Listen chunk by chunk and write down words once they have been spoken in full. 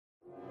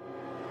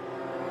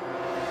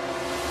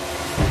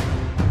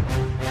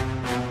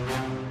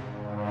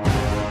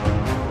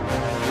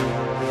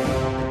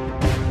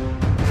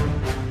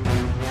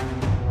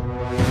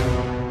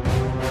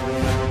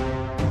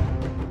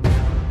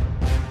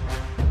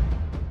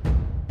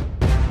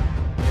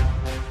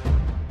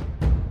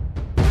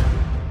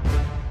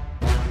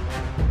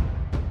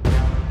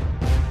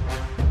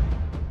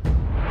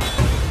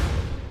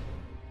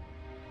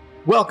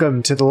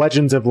Welcome to the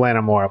Legends of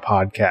Lanamora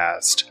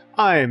podcast.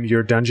 I am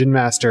your Dungeon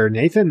Master,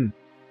 Nathan.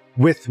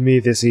 With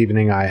me this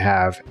evening I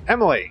have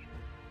Emily.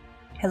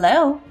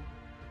 Hello.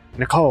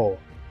 Nicole.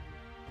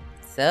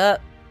 What's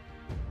up?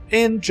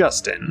 And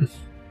Justin.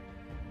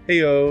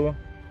 Heyo.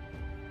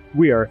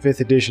 We are a 5th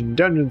edition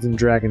Dungeons &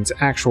 Dragons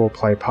actual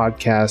play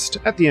podcast.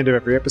 At the end of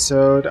every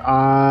episode,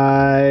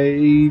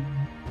 I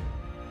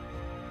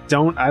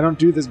don't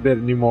do this bit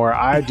anymore.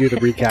 I do the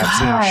recaps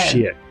now.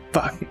 Shit.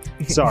 Fuck.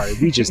 Sorry,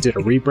 we just did a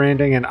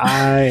rebranding and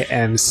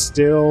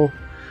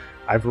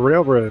I've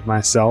railroaded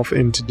myself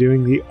into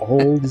doing the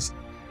old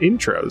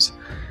intros.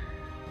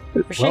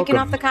 We're shaking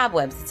off the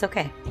cobwebs. It's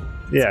okay.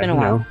 It's been a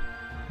while.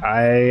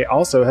 I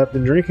also have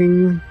been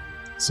drinking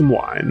some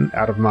wine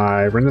out of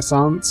my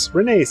Renaissance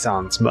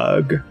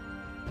mug.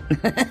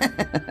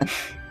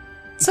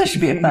 So it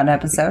should be a fun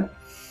episode.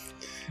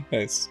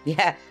 Nice.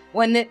 Yeah.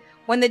 When the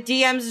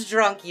DM's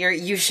drunk,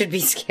 you should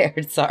be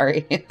scared.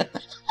 Sorry.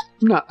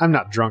 I'm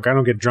not drunk. I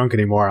don't get drunk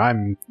anymore.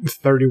 I'm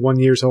 31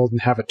 years old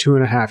and have a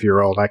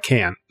 2.5-year-old. I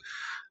can't.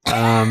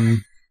 There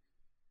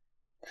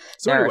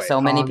are so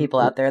many people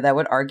out there that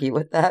would argue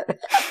with that.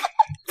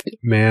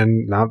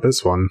 Man, not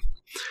this one.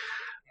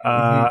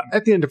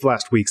 At the end of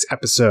last week's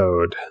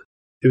episode,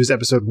 it was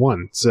episode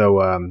 1,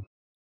 so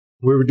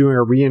we were doing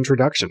a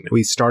reintroduction.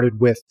 We started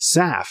with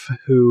Saf,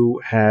 who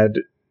had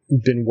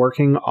been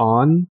working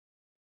on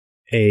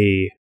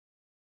a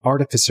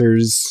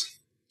artificer's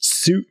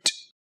suit.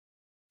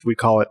 We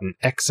call it an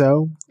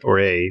exo, or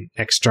a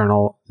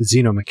external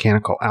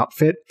xenomechanical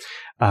outfit,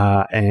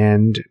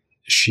 and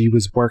she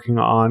was working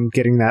on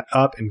getting that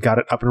up and got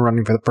it up and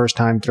running for the first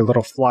time. Did a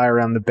little fly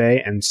around the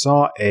bay and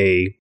saw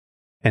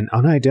an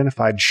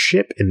unidentified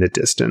ship in the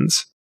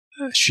distance.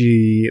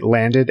 She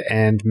landed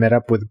and met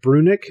up with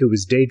Brunick, who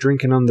was day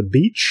drinking on the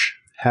beach,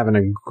 having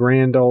a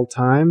grand old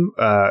time.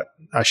 I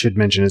should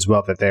mention as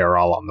well that they are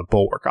all on the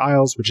Bulwark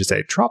Isles, which is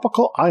a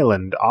tropical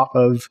island off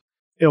of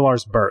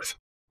Ilar's Berth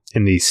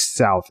in the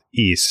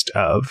southeast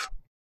of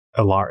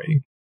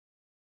Ilari.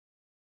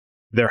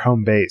 Their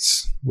home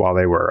base while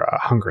they were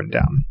hunkering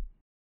down,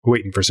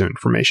 waiting for some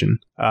information.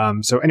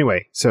 So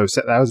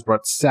that was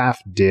what Saf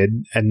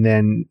did. And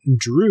then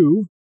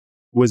Drew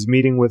was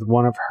meeting with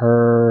one of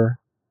her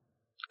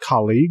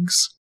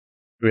colleagues,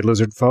 a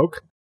lizard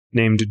folk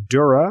named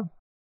Dura,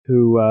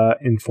 who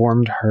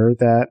informed her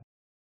that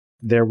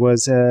there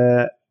was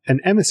an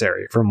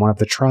emissary from one of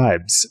the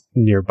tribes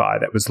nearby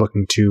that was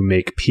looking to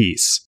make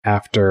peace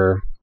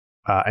after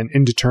an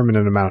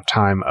indeterminate amount of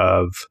time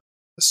of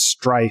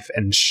strife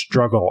and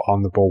struggle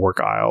on the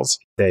Bulwark Isles.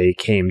 They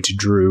came to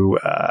Drew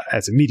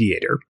as a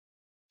mediator.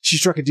 She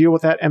struck a deal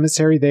with that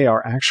emissary. They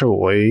are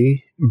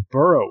actually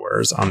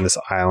burrowers on this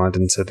island,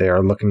 and so they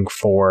are looking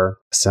for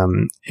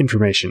some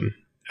information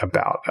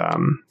about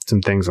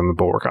some things on the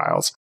Bulwark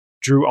Isles.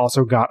 Drew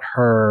also got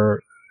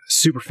her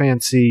super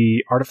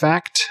fancy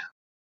artifact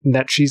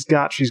that she's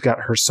got. She's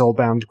got her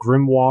soulbound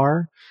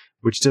grimoire,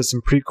 which does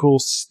some pretty cool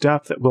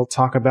stuff that we'll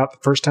talk about the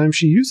first time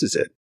she uses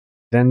it.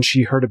 Then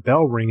she heard a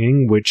bell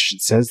ringing, which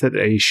says that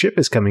a ship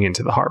is coming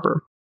into the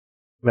harbor.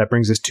 That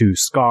brings us to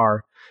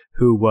Scar,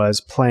 who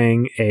was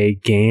playing a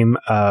game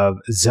of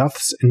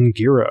Zuths and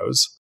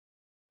Gyros.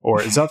 Or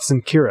Zuths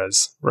and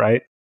Kiras,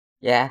 right?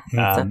 Yeah,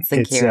 Zuths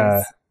and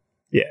Kiras.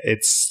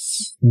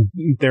 It's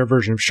their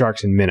version of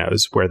Sharks and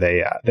Minnows, where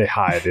they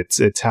hide.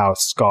 It's how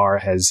Scar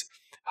has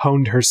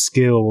honed her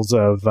skills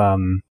of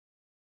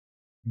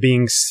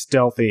being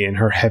stealthy in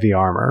her heavy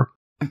armor.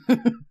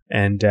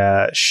 And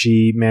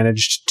she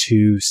managed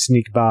to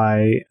sneak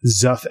by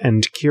Zuth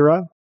and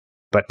Kira,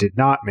 but did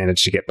not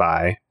manage to get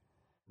by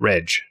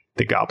Reg,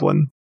 the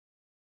goblin.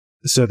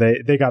 So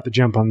they got the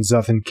jump on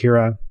Zuth and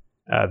Kira,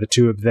 the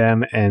two of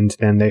them, and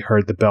then they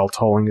heard the bell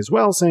tolling as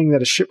well, saying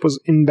that a ship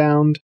was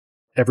inbound.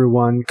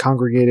 Everyone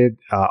congregated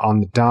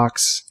on the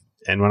docks,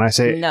 and when I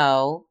say...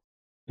 No,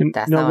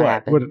 that's not what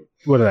happened.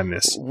 What did I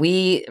miss?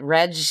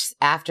 Reg,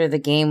 after the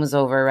game was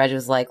over, Reg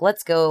was like,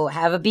 let's go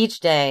have a beach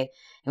day.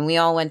 And we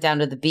all went down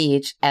to the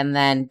beach, and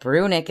then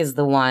Brunick is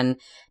the one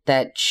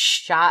that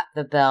shot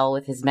the bell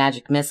with his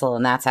magic missile,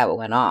 and that's how it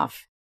went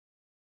off.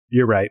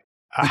 You're right.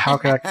 How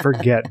could I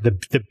forget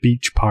the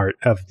beach part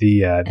of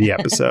the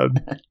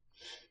episode?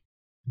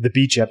 The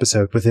beach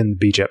episode within the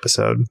beach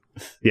episode.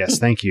 Yes,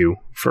 thank you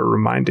for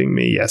reminding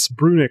me. Yes,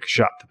 Brunick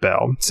shot the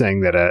bell,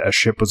 saying that a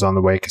ship was on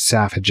the way because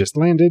Saf had just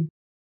landed.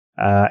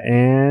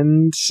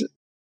 And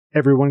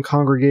everyone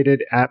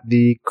congregated at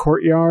the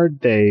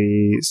courtyard.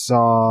 They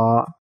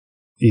saw...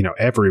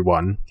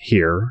 everyone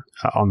here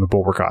on the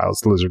Bulwark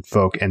Isles, lizard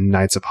folk and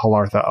Knights of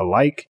Halartha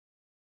alike.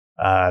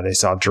 They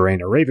saw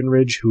Dorena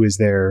Ravenridge, who is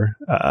their,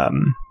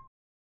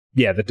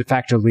 the de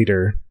facto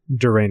leader,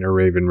 Dorena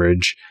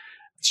Ravenridge.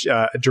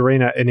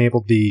 Dorena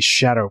enabled the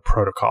Shadow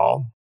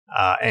Protocol,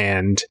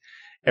 and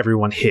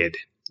everyone hid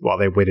while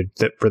they waited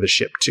for the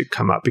ship to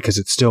come up because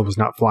it still was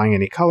not flying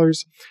any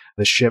colors.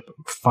 The ship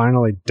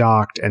finally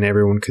docked, and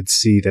everyone could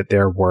see that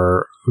there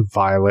were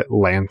violet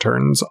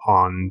lanterns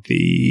on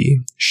the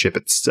ship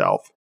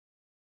itself.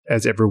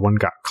 As everyone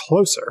got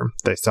closer,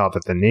 they saw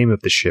that the name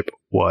of the ship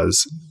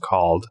was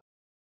called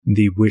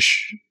the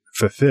wish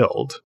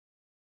fulfilled,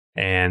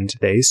 and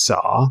they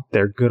saw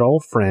their good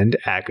old friend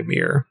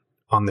Agamir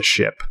on the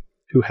ship,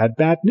 who had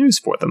bad news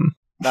for them.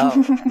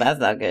 Oh, that's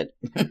not good.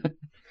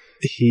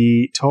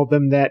 He told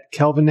them that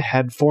Kelvin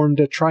had formed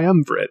a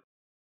triumvirate.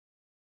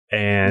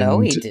 And No,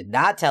 he did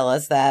not tell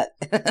us that.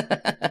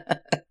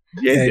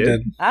 Yeah, he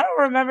did. I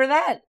don't remember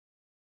that.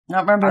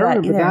 Not remember I that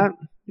remember either. that.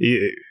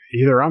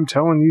 Either I'm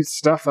telling you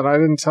stuff that I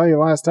didn't tell you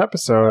last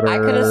episode, or I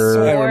could have I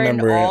sworn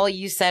remember it. all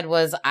you said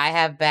was, I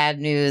have bad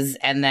news,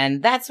 and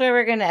then that's where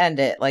we're going to end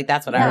it. Like,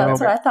 that's what I Yeah, remember.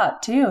 that's what I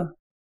thought too.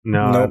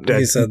 No, Nope,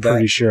 he said I'm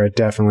pretty that. sure I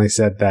definitely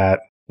said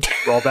that.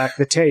 Roll back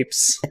the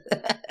tapes.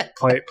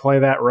 Play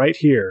that right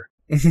here.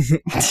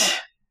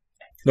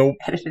 Nope.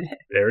 Edited it.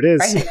 There it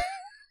is. Right.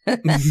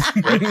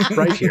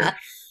 right here.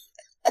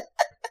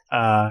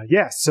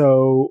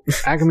 So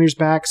Agamir's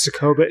back.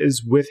 Sokoba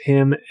is with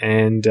him,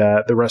 and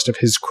the rest of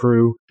his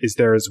crew is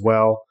there as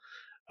well.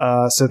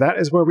 So that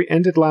is where we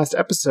ended last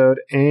episode,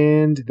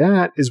 and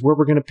that is where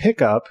we're going to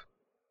pick up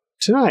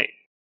tonight.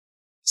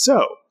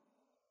 So,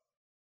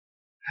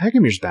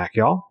 Agamir's back,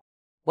 y'all.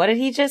 What did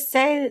he just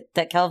say?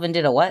 That Kelvin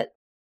did a what?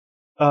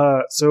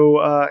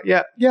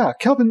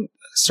 Kelvin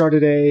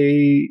started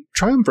a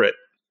triumvirate.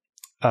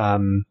 I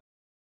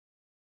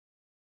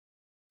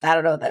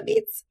don't know what that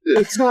means.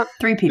 It's not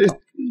 3 people.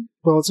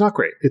 It's not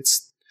great.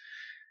 It's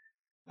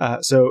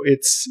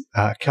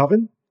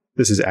Kelvin.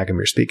 This is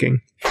Agamir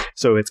speaking.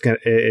 So it's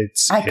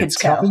I could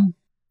tell.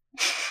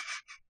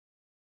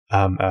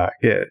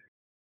 Kelvin.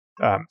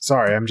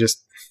 Sorry, I'm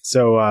just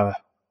so.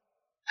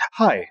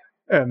 Hi.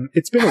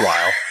 It's been a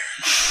while.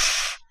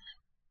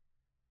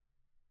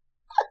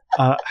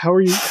 How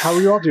are you? How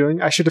are you all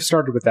doing? I should have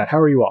started with that. How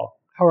are you all?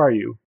 How are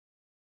you?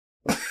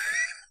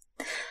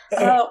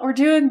 We're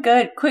doing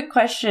good. Quick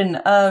question.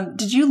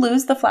 Did you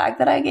lose the flag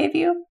that I gave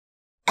you?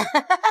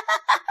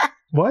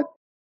 What?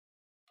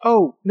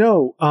 Oh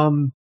no.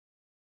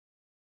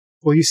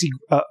 Well, you see,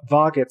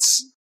 Va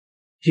gets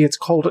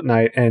cold at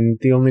night, and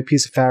the only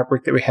piece of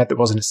fabric that we had that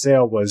wasn't a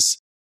sail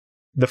was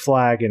the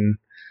flag. And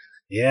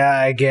yeah,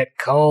 I get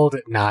cold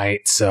at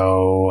night,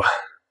 so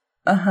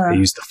I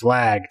use the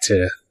flag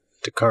to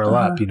curl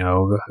up. You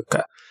know,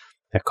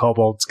 the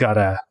kobold's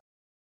gotta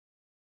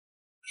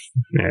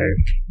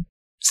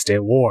stay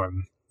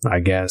warm, I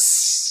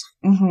guess.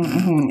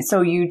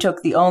 So you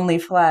took the only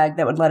flag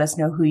that would let us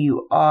know who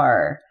you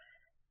are.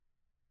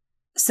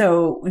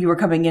 So you were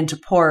coming into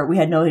port. We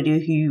had no idea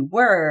who you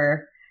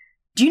were.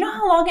 Do you know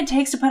how long it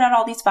takes to put out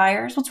all these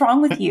fires? What's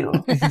wrong with you?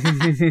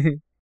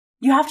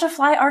 You have to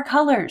fly our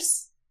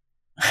colors.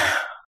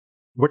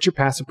 What's your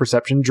passive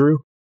perception,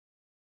 Drew?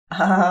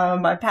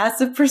 My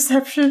passive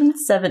perception,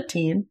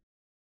 17.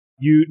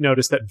 You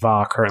notice that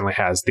Va currently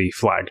has the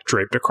flag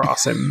draped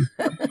across him,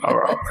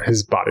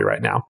 his body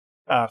right now.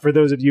 For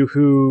those of you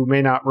who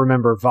may not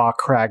remember, Va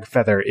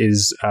Cragfeather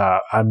is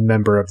a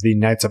member of the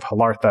Knights of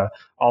Halartha,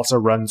 also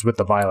runs with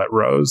the Violet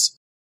Rose.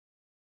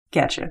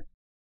 Gotcha.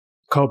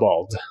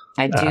 Kobold.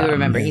 I do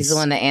remember. He's the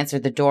yes. one that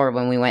answered the door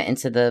when we went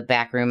into the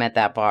back room at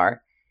that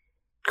bar.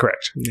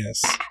 Correct.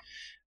 Yes.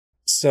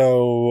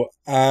 So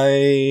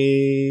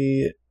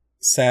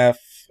Saf,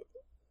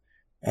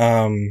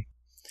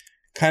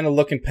 kind of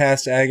looking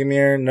past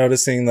Agamir,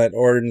 noticing that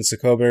Ord and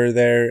Sokoba are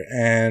there,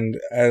 and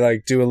I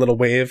do a little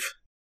wave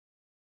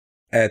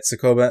at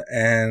Sokoba,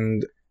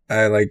 and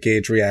I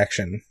gauge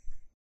reaction.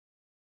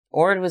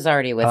 Ord was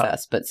already with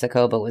us, but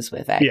Sokoba was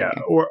with Agamir. Yeah,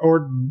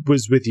 or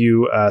was with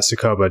you.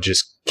 Sokoba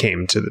just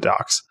came to the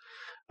docks.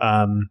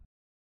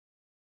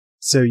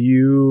 So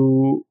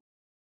you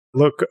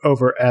look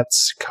over at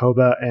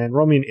Sokoba and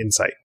roll me an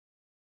insight.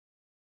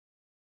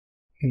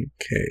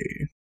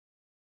 Okay.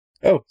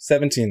 Oh,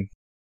 17.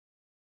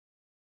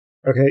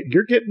 Okay,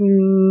 you're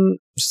getting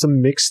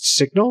some mixed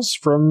signals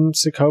from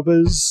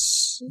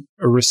Sokoba's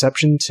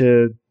reception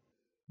to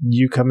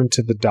you coming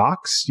to the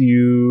docks.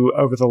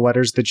 Over the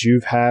letters that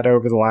you've had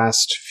over the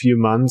last few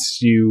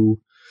months, you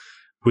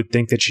would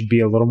think that she'd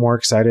be a little more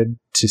excited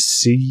to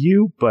see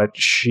you, but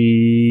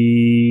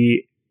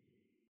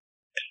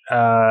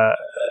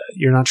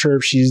you're not sure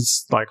if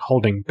she's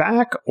holding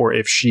back or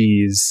if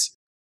she's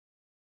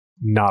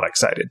not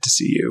excited to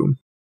see you.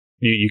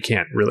 You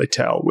can't really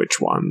tell which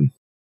one.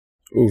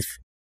 Oof.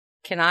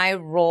 Can I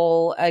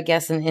roll, an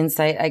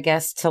insight,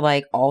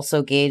 to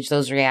also gauge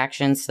those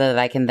reactions so that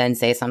I can then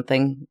say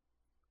something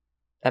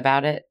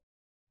about it?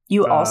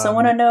 You also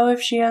want to know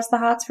if she has the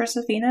hots for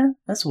Safina?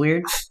 That's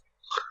weird.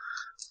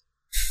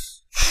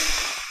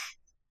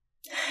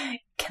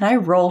 Can I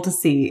roll to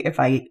see if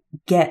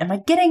am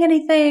I getting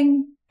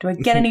anything? Do I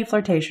get any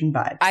flirtation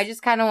vibes? I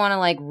just kind of want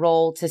to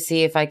roll to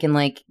see if I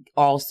can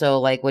also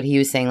what he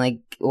was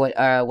saying,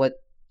 what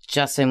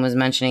Justin was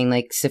mentioning,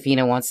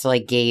 Safina wants to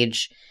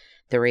gauge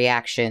the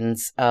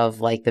reactions of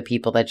the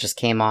people that just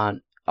came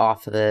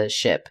off of the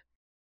ship.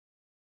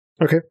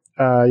 Okay.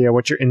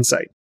 What's your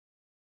insight?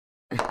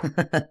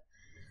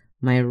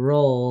 My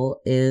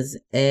roll is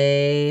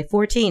a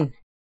 14.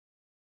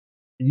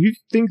 You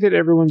think that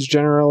everyone's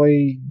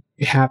generally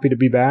happy to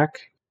be back?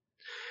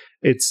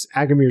 it's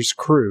Agamir's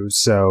crew,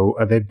 so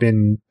they've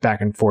been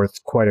back and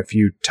forth quite a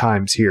few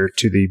times here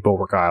to the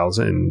Bulwark Isles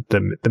and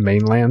the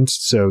mainland,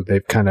 so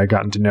they've kind of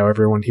gotten to know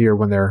everyone here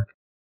when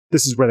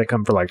this is where they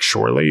come for like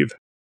shore leave.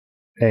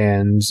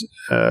 And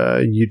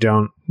you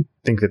don't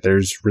think that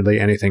there's really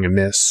anything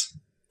amiss.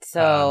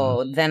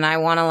 So then I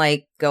want to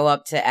like go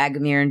up to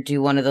Agamir and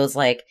do one of those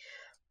like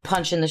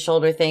punch in the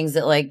shoulder things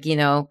that like, you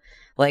know,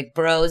 like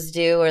bros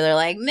do, where they're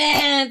like,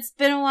 man, it's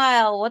been a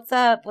while. What's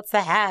up? What's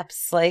the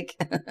haps? Like,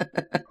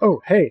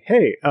 oh, hey,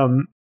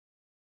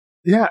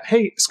 yeah,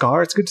 hey,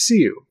 Scar, it's good to see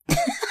you.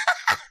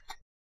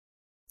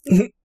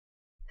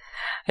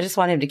 I just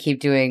want him to keep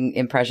doing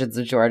impressions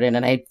of Jordan,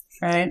 and I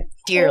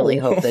dearly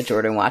hope that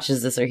Jordan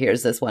watches this or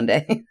hears this one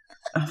day.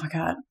 Oh my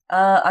god.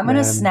 I'm going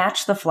to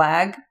snatch the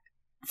flag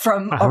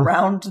from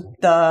around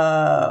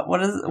the,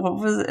 what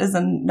is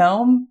a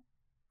gnome?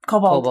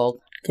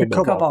 Kobold.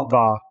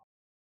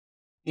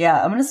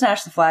 Yeah, I'm going to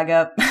snatch the flag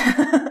up.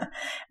 And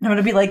I'm going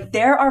to be like,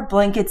 there are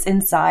blankets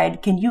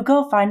inside. Can you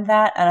go find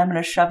that? And I'm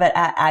going to shove it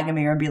at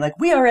Agamir and be like,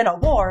 we are in a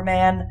war,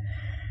 man.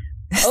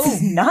 This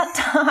is not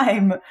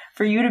time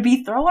for you to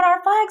be throwing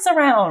our flags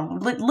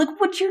around. Look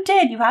what you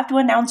did. You have to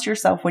announce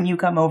yourself when you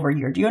come over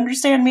here. Do you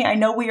understand me? I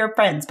know we are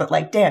friends, but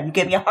like, damn, you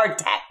gave me a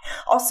heart attack.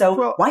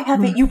 Also, why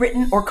haven't you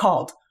written or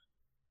called?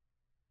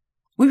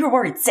 We were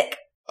worried sick.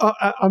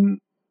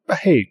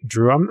 Hey,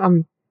 Drew,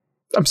 I'm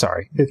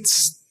sorry.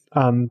 It's,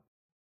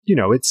 you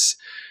know, it's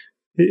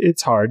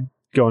hard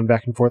going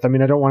back and forth. I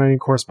mean, I don't want any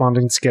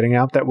correspondence getting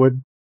out that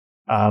would,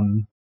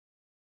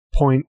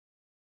 point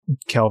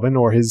Kelvin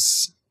or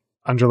his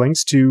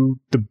underlings to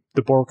the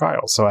Bulwark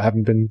Isles, so I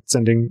haven't been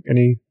sending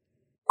any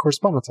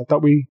correspondence. I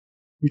thought we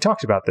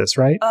talked about this,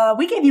 right?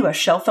 We gave you a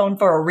shell phone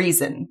for a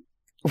reason.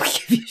 We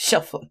gave you a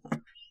shell phone.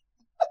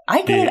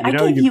 I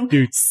gave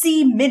you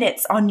C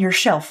minutes on your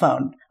shell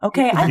phone.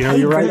 Okay, I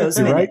paid for those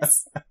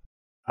minutes.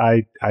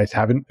 Right. I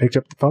haven't picked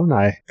up the phone.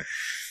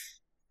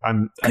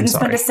 I'm couldn't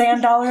sorry.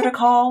 spend $1 to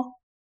call.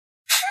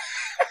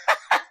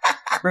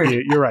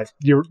 You're right.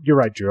 You're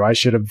right, Drew. I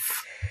should have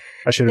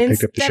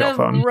picked up the shell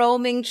phone. Instead of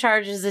roaming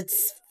charges,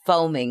 it's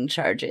foaming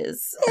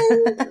charges.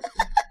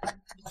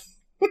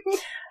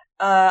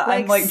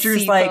 I'm like,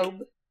 Drew's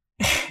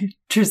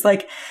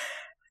like,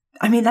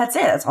 I mean, that's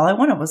it. That's all I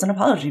wanted was an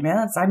apology,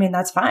 man.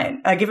 That's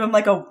fine. I give him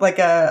like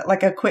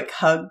a quick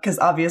hug, because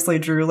obviously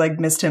Drew like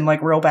missed him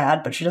like real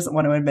bad, but she doesn't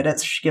want to admit it.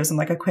 So she gives him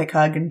like a quick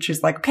hug, and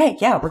she's like, okay,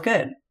 yeah, we're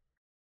good.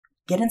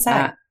 Get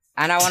inside.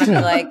 And I want to be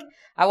like,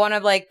 I want to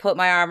like put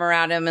my arm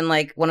around him and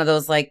like one of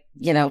those like,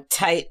 you know,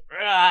 tight,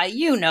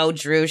 you know,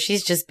 Drew.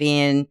 She's just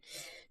being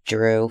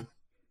Drew.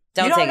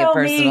 Don't take it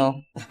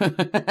personal.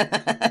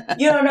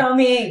 You don't know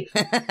me.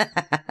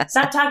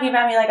 Stop talking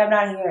about me like I'm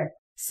not here.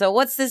 So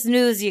what's this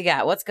news you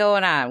got? What's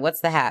going on?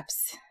 What's the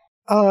haps?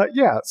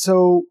 Yeah,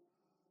 so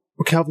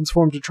Calvin's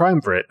formed a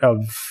triumvirate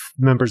of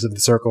members of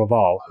the Circle of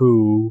All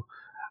who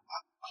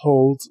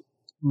hold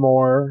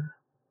more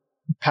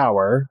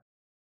power,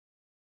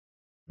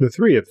 the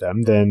three of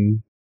them,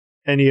 than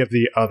any of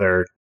the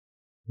other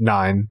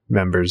 9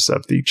 members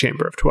of the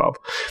Chamber of 12.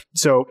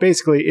 So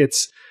basically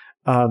it's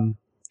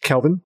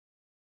Kelvin,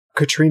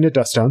 Katrina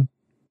Dustone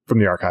from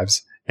the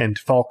Archives, and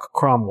Falk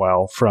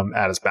Cromwell from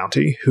Addis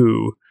Bounty,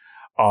 who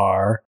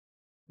are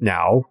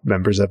now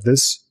members of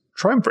this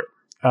triumvirate,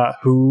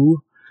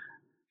 who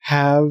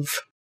have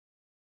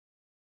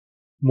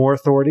more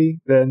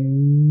authority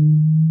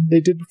than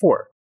they did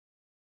before.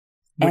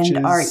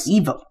 And are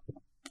evil,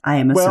 I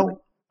am assuming.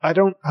 I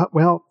don't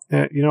know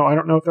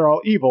if they're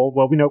all evil.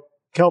 Well, we know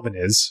Kelvin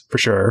is, for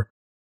sure.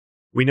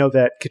 We know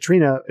that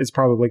Katrina is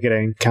probably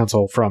getting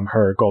counsel from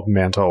her Golden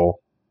Mantle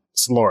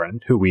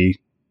Sloran, who we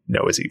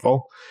know is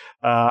evil.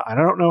 I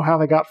don't know how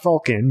they got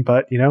Falk in,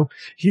 but, you know,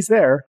 he's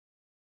there.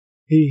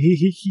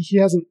 He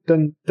hasn't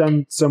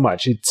done so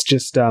much. It's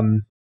just,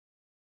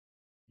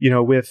 you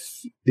know, with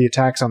the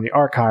attacks on the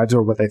Archives,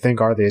 or what they think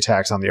are the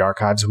attacks on the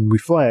Archives when we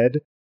fled,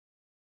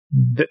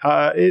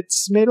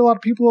 it's made a lot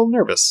of people a little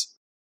nervous.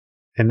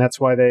 And that's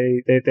why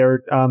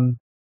they're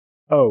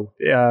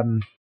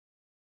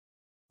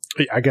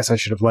I guess I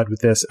should have led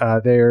with this.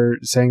 They're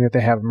saying that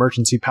they have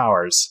emergency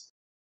powers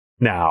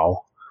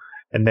now,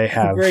 and they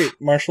have great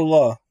martial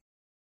law,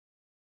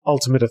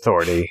 ultimate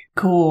authority.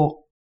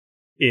 Cool.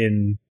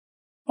 In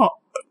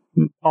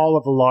all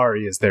of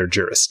Alari is their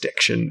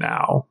jurisdiction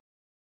now.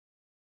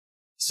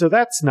 So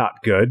that's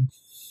not good.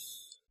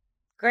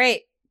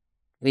 Great.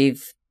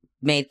 We've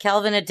made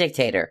Kelvin a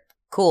dictator.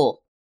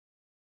 Cool.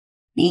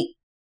 Neat.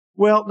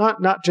 Well,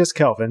 not just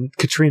Kelvin.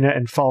 Katrina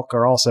and Falk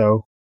are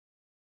also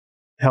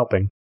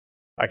helping,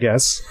 I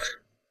guess.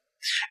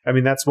 I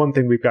mean, that's one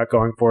thing we've got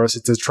going for us.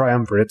 It's a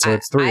triumvirate, so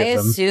it's 3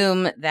 of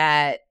them.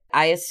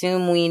 I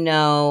assume we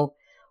know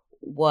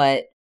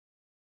what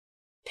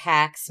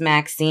Pax,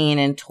 Maxine,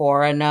 and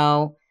Tora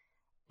know,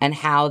 and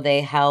how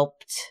they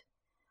helped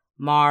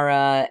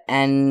Mara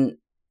and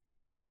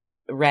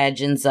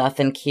Reg and Zuth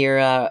and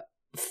Kira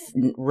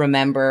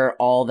remember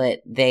all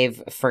that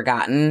they've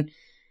forgotten,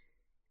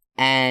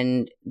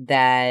 and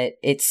that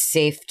it's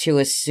safe to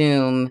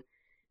assume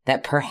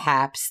that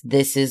perhaps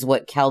this is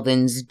what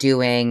Kelvin's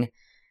doing.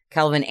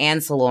 Kelvin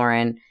and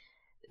Saloran,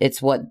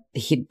 it's what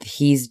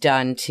he's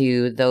done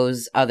to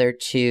those other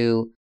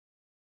two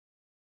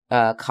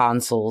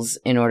consuls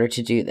in order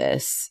to do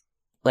this.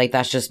 Like,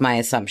 that's just my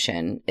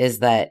assumption, is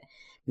that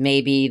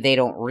maybe they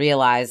don't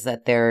realize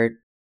that they're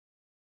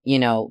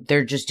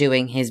just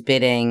doing his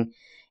bidding,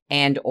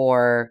 and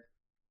or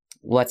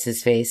what's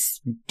his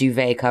face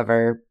duvet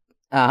cover.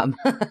 I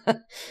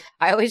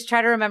always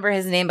try to remember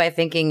his name by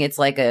thinking it's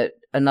like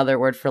another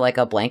word for like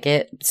a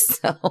blanket.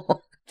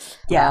 So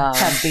yeah,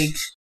 big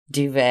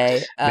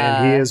duvet.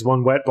 Man, he is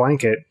one wet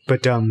blanket.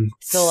 But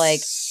so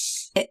like,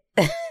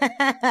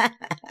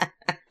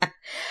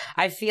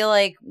 I feel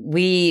like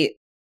we,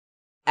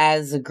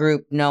 as a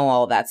group, know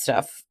all that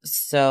stuff,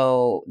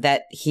 so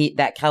that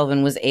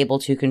Kelvin was able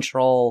to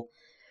control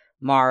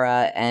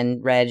Mara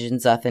and Reg and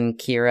Zuth and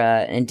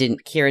Kira, and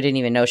Kira didn't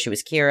even know she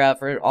was Kira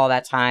for all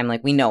that time.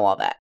 Like, we know all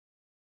that.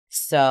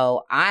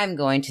 So I'm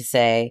going to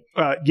say,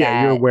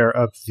 you're aware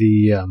of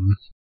the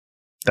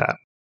that.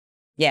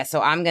 Yeah,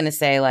 so I'm going to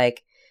say,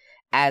 like,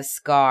 as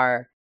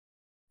Scar,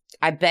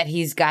 I bet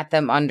he's got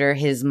them under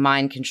his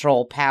mind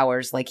control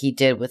powers like he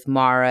did with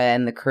Mara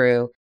and the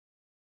crew.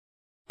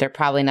 They're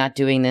probably not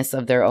doing this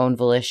of their own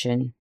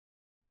volition.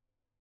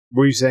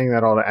 Were you saying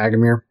that all to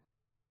Agamir?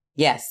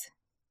 Yes.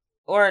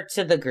 Or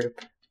to the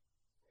group.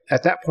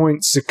 At that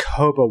point,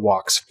 Sokoba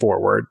walks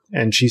forward,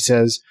 and she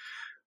says,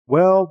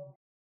 well,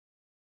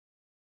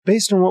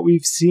 based on what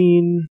we've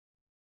seen,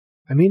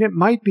 I mean, it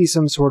might be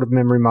some sort of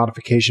memory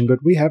modification, but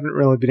we haven't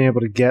really been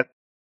able to get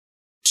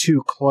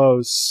too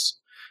close,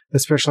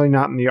 especially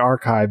not in the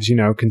archives,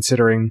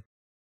 considering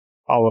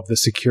all of the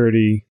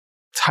security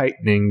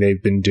tightening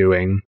they've been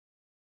doing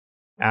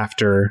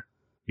after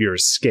your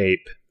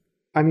escape.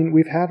 I mean,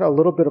 we've had a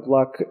little bit of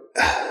luck,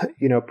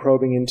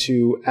 probing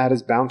into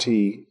Ada's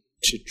bounty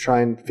to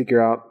try and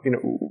figure out,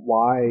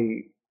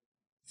 why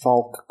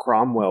Falk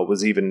Cromwell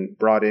was even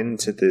brought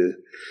into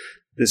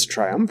this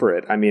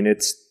triumvirate. I mean,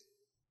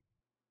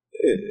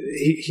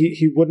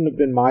 he wouldn't have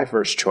been my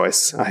first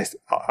choice,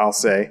 I'll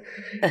say.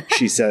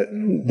 She said,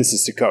 this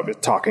is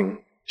Sokoba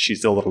talking.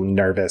 She's a little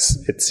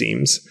nervous, it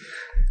seems.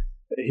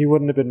 He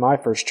wouldn't have been my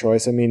first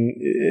choice. I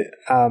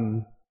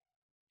mean,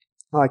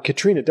 like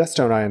Katrina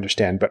Deathstone, I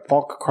understand, but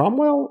Falk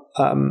Cromwell,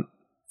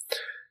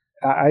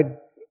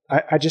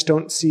 I just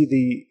don't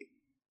see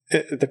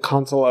the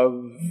consul of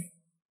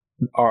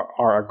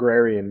our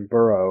agrarian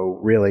borough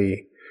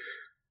really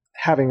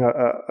having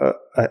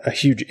a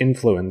huge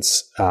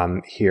influence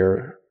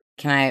here.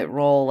 Can I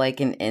roll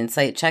like an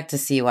insight check to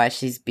see why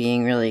she's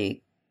being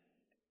really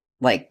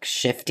like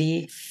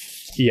shifty?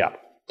 Yeah,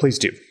 please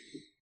do.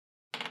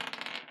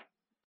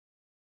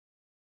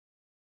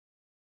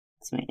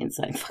 It's my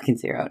insight fucking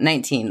 0.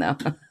 19 though.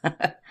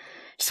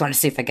 Just want to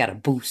see if I got a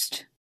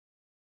boost.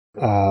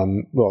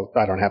 Well,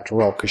 I don't have to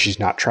roll because she's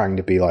not trying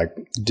to be like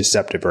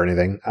deceptive or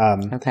anything.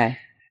 Okay.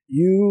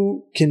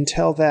 You can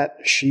tell that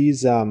she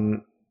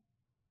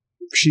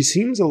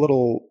seems a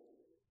little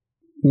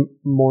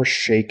more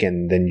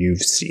shaken than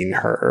you've seen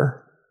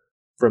her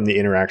from the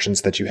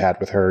interactions that you had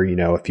with her,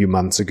 a few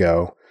months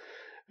ago.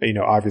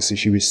 Obviously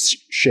she was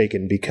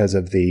shaken because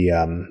of the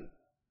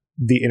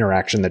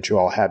interaction that you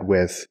all had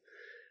with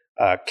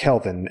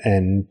Kelvin,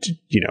 and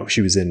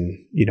she was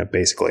in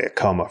basically a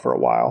coma for a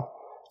while.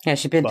 Yeah,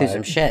 she's been through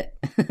some shit.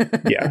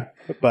 Yeah,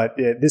 but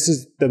this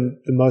is the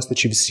most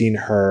that you've seen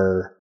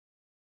her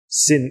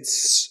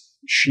since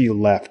she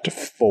left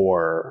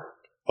for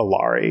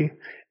Alari,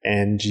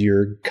 and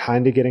you're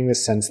kind of getting the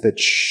sense that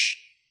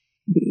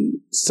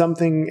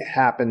something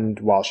happened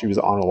while she was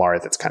on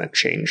Alari that's kind of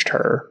changed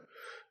her,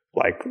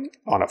 like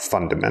on a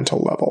fundamental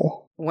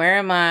level. Where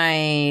am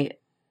I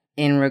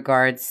in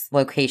regards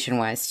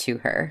location-wise to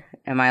her?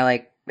 Am I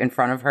like in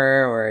front of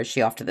her, or is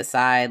she off to the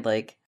side?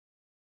 Like,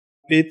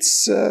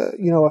 it's a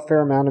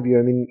fair amount of you.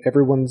 I mean,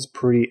 everyone's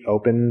pretty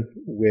open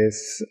with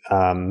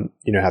how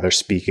they're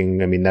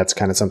speaking. I mean, that's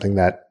kind of something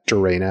that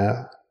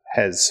Dorena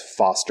has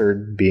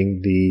fostered,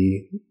 being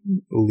the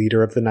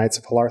leader of the Knights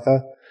of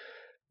Halartha.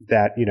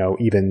 That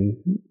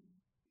even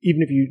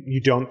if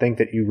you don't think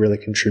that you really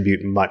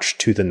contribute much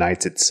to the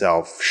Knights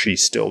itself, she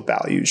still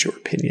values your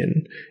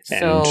opinion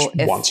and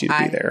wants you to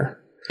be there.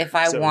 If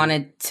I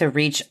wanted to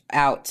reach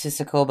out to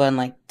Sokoba and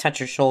like touch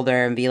her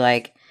shoulder and be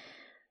like,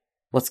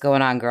 "What's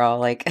going on, girl?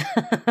 Like,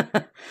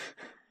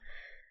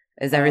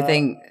 is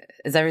everything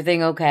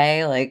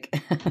okay?"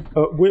 Like,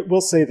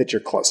 we'll say that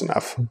you're close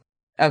enough.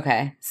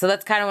 Okay, so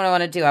that's kind of what I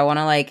want to do. I want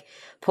to like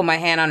put my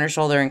hand on her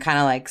shoulder and kind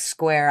of like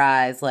square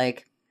eyes,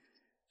 like,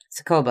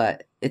 Sokoba,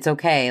 it's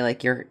okay.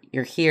 Like, you're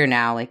here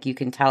now. Like, you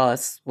can tell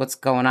us what's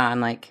going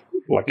on. Like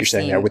you're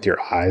saying that with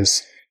your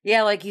eyes.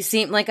 Yeah, like you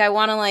seem like I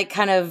want to like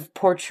kind of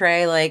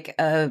portray like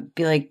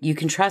be like, you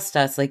can trust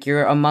us. Like,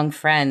 you're among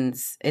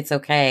friends. It's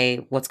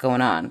okay. What's going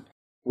on?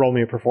 Roll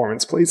me a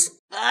performance, please.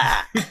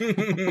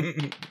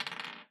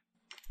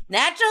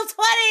 Natural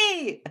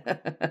 20.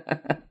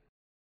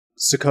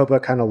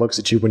 Sokoba kind of looks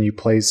at you when you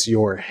place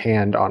your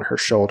hand on her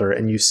shoulder,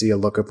 and you see a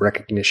look of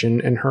recognition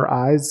in her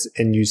eyes,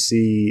 and you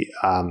see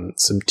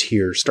some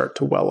tears start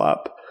to well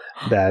up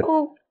that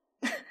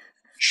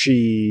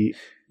she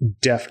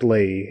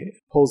deftly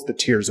pulls the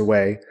tears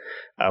away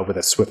with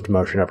a swift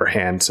motion of her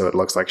hand, so it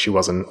looks like she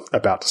wasn't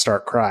about to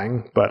start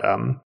crying, but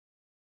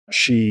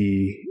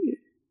she,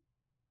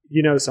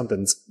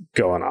 something's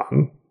going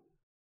on.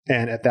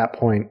 And at that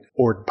point,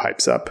 Ord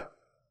pipes up,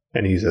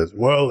 and he says,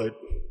 well,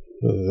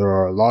 there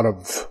are a lot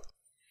of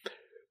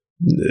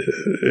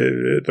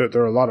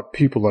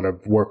people that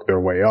have worked their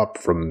way up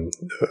from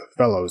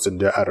fellows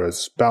into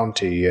Adder's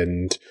bounty,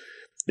 and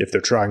if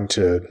they're trying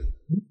to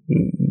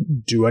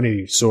do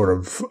any sort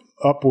of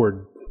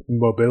upward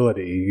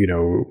mobility,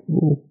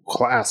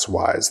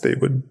 class-wise, they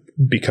would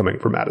be coming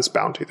from Adder's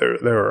bounty.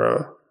 There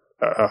are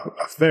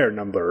a fair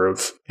number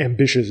of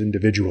ambitious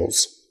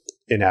individuals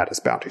in Adder's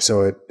bounty,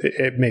 so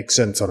it makes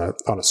sense on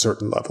a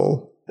certain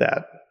level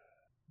that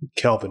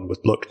Kelvin would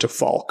look to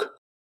Falk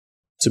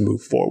to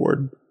move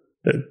forward.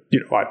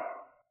 I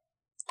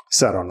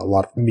sat on a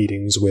lot of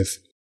meetings with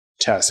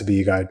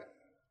Tasvig. I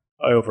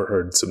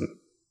overheard some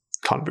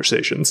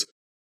conversations.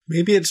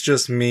 Maybe it's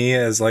just me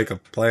as like a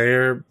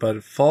player,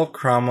 but Falk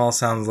Cromwell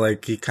sounds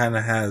like he kind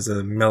of has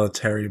a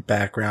military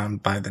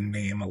background by the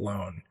name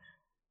alone.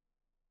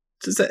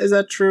 Is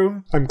that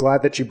true? I'm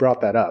glad that you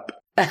brought that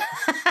up.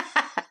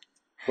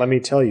 Let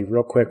me tell you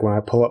real quick when I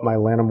pull up my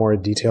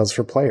Lanamora details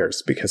for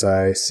players, because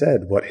I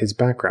said what his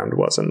background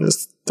was in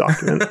this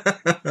document.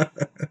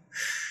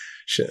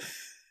 Shit.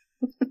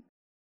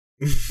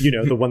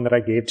 The one that I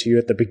gave to you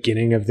at the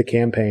beginning of the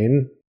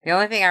campaign. The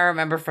only thing I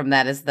remember from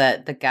that is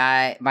that the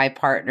guy, my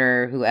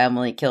partner who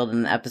Emily killed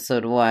in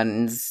episode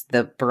 1, is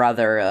the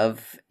brother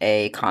of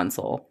a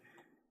consul.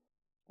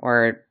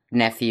 Or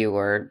nephew,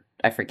 or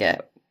I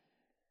forget.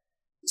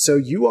 So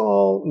you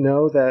all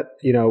know that,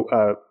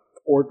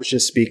 Ord was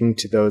just speaking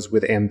to those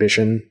with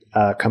ambition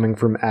coming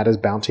from Adda's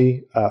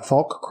bounty.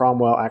 Falk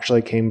Cromwell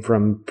actually came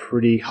from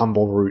pretty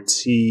humble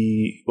roots.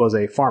 He was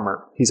a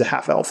farmer. He's a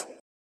half-elf.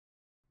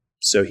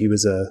 So he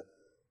was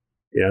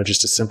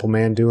just a simple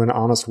man doing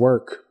honest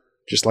work,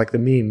 just like the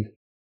meme.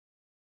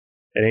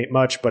 It ain't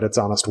much, but it's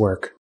honest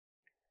work.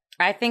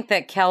 I think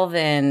that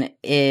Kelvin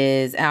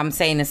is, and I'm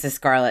saying this is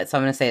Scarlet, so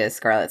I'm going to say this is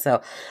Scarlet.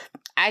 So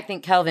I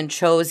think Kelvin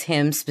chose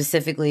him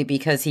specifically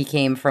because he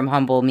came from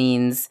humble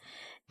means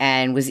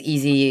and was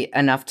easy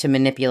enough to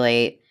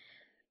manipulate.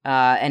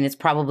 And it's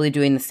probably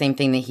doing the same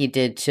thing that he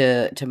did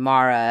to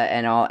Mara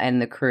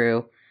and the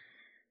crew.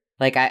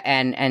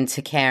 And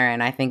to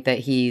Karen. I think that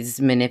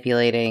he's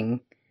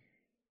manipulating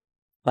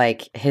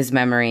his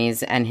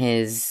memories and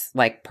his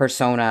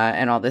persona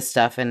and all this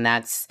stuff, and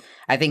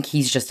I think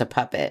he's just a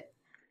puppet.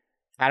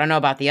 I don't know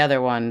about the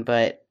other one,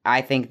 but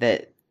I think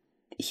that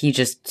he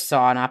just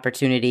saw an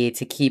opportunity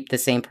to keep the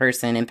same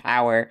person in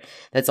power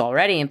that's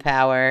already in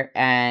power,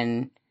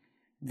 and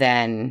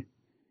then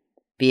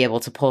be able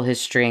to pull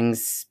his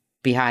strings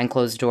behind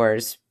closed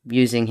doors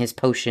using his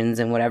potions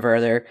and whatever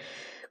other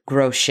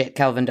gross shit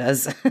Kelvin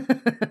does.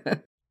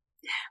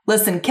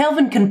 Listen,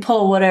 Kelvin can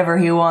pull whatever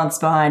he wants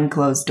behind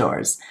closed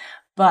doors,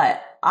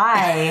 but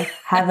I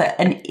have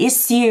an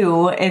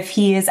issue if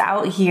he is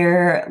out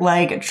here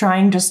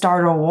trying to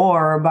start a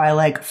war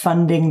by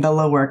funding the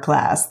lower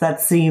class.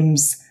 That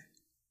seems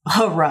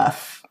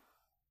rough.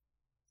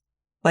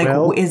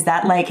 Is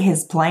that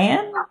his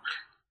plan?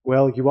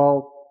 Well, you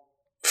all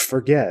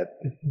forget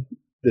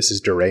this is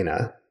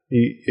Dorena.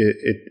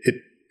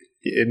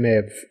 It may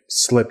have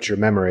slipped your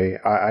memory.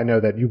 I know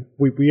that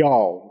we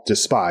all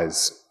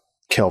despise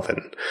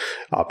Kelvin.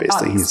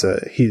 Obviously,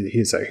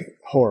 he's a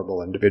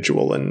horrible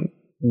individual and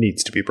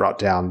needs to be brought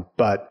down.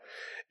 But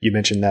you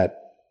mentioned that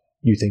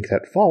you think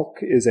that Falk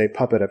is a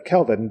puppet of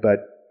Kelvin, but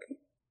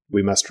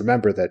we must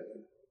remember that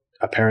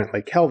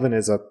apparently Kelvin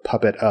is a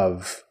puppet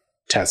of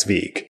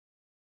Tasvig.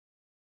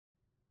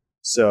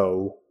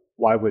 So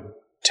why would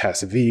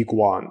Tasvig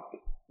want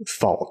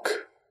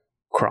Falk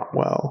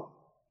Cromwell?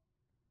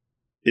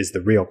 Is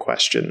the real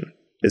question,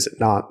 is it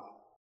not?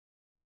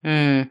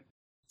 The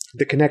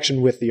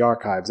connection with the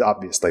archives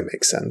obviously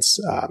makes sense.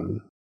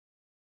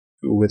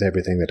 With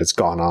everything that has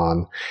gone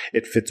on,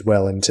 it fits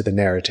well into the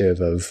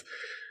narrative of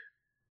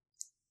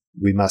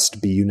we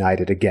must be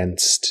united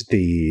against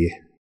the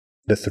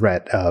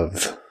threat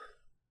of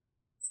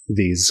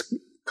these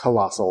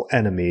colossal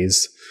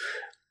enemies,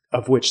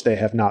 of which they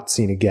have not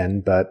seen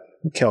again, but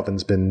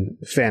Kelvin's been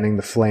fanning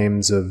the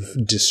flames of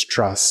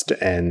distrust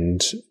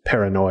and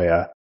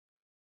paranoia.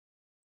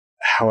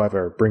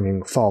 However,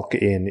 bringing Falk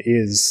in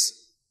is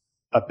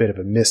a bit of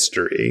a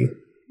mystery.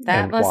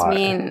 That must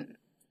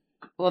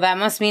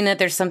mean that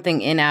there's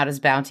something in Adda's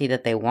bounty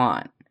that they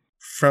want.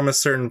 From a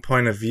certain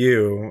point of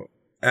view,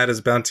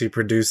 Adda's bounty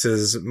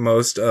produces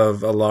most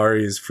of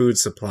Alari's food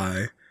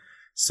supply.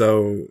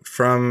 So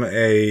from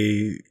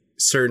a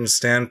certain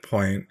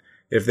standpoint,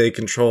 if they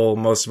control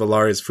most of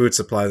Alari's food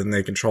supply, then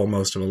they control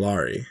most of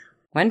Alari.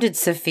 When did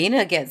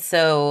Safina get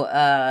so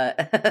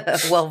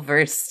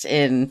well-versed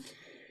in...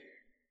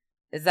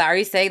 Are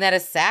you saying that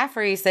as Saf,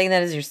 or are you saying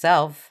that as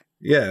yourself?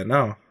 Yeah,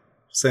 no.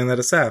 Saying that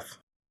to Saf.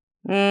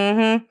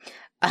 Mm-hmm.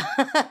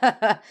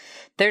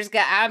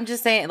 I'm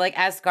just saying, like,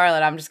 as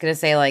Scarlet, I'm just gonna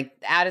say, like,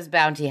 Ada's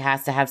bounty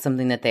has to have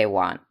something that they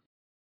want.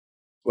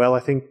 Well, I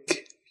think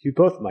you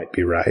both might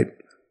be right.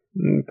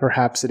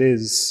 Perhaps it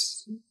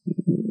is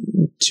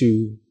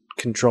to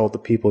control the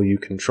people you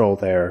control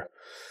the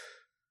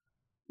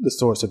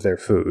source of their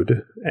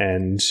food.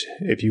 And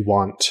if you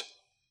want,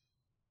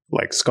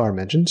 like Scar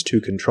mentioned,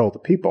 to control the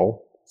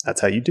people,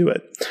 that's how you do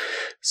it.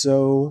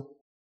 So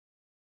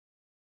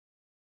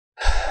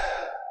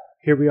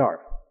here we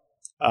are.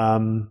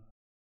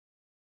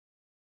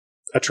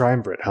 A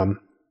triumvirate,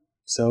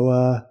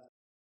 So,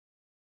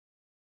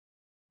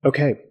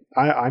 okay,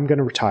 I'm going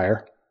to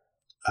retire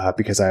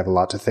because I have a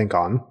lot to think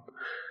on.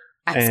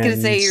 I was going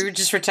to say you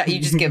just you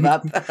just give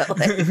up.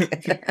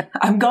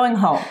 I'm going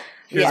home.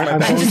 I'm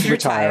going to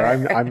retire.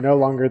 I'm no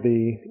longer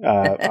the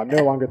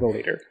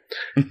leader.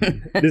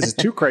 This is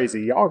too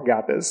crazy. Y'all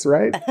got this,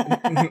 right?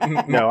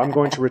 No, I'm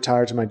going to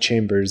retire to my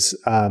chambers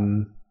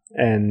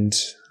and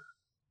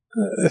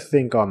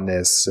think on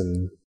this,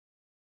 and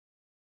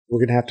we're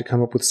going to have to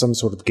come up with some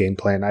sort of game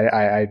plan.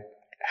 I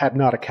had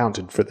not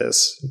accounted for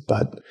this,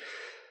 but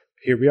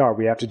here we are.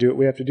 We have to do what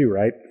we have to do,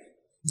 right?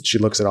 She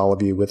looks at all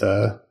of you with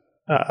a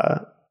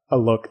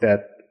look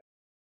that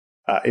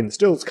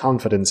instills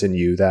confidence in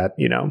you that,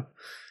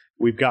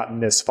 we've gotten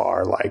this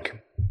far,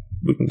 like,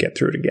 we can get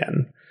through it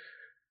again.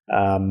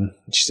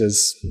 She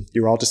says,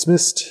 you're all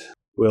dismissed.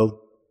 We'll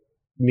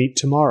meet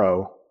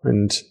tomorrow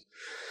and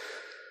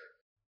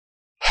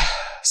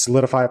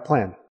solidify a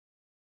plan.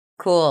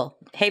 Cool.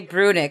 Hey,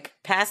 Brunick,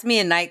 pass me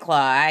a Nightclaw.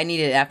 I need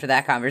it after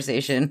that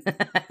conversation.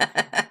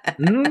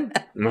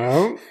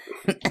 No.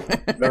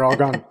 They're all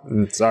gone.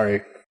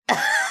 Sorry.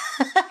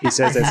 He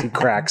says as he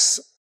cracks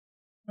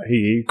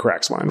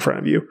one in front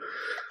of you.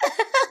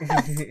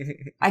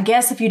 I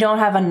guess if you don't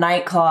have a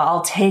Nightclaw,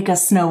 I'll take a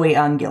snowy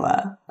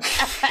ungula.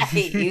 I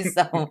hate you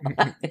so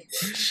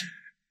much.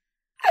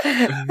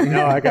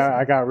 No, I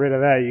got rid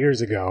of that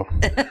years ago.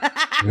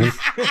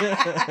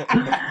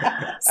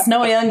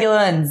 Snowy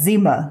ungula and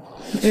Zima.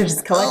 They're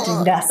just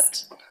collecting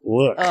dust.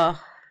 Look. Oh,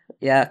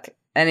 yuck.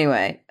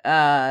 Anyway,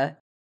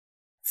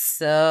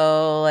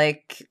 so,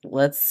 like,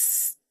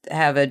 let's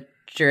have a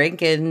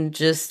drink and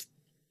just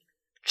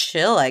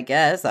chill, I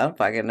guess. I don't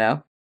fucking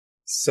know.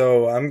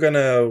 So I'm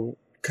gonna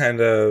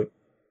kind of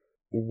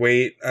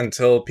wait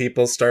until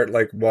people start,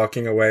 like,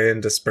 walking away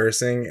and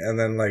dispersing, and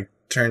then, like,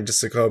 turn to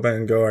Sokoba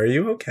and go, are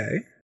you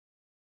okay?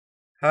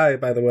 Hi,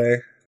 by the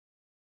way.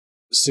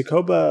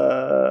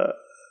 Sokoba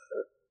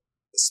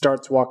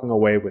starts walking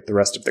away with the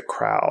rest of the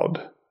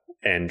crowd,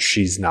 and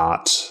she's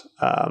not...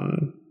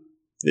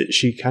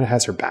 she kind of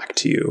has her back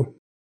to you,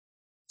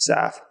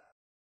 Saf.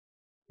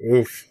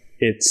 Oof.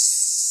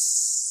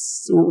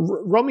 It's...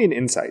 roll me an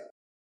insight.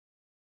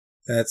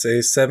 That's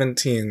a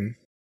 17.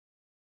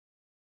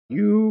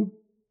 You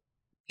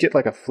get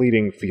like a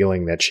fleeting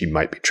feeling that she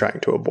might be trying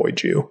to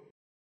avoid you.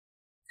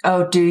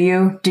 Oh, do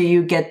you? Do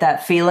you get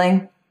that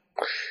feeling?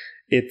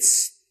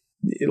 It's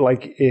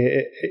like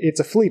it's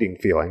a fleeting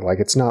feeling. Like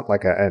it's not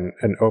like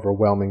an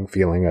overwhelming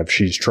feeling of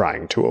she's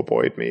trying to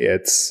avoid me.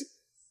 It's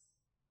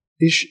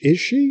is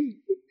she?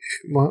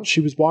 Well, she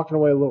was walking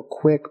away a little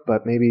quick,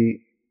 but maybe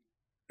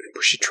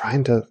was she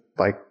trying to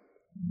like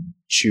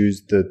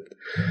choose the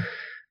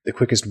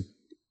quickest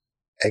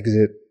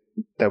exit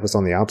that was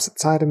on the opposite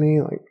side of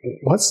me? Like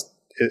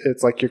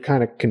it's like you're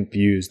kind of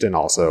confused and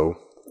also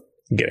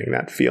getting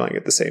that feeling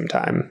at the same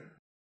time.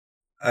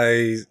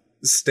 I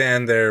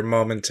stand there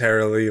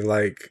momentarily,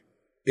 like,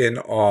 in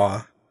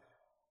awe.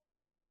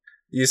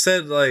 You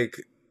said, like,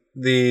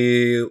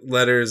 the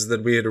letters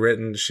that we had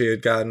written, she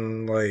had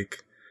gotten,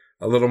 like,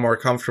 a little more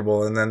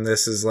comfortable, and then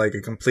this is, like,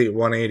 a complete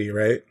 180,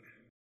 right?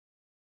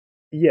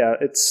 Yeah,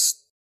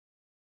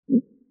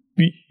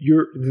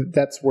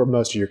 that's where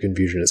most of your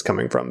confusion is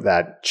coming from,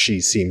 that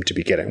she seemed to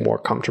be getting more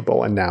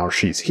comfortable, and now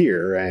she's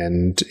here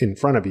and in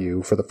front of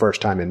you for the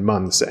first time in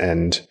months,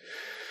 and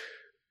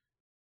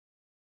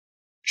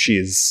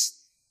she's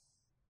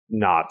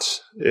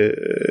not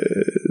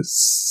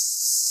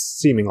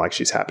seeming like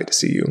she's happy to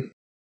see you,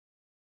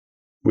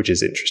 which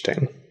is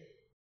interesting.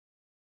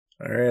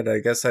 All right, I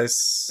guess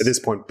At this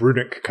point,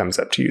 Brunick comes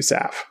up to you,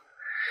 Saf,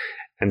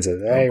 and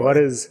says, hey, what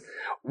is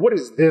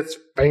this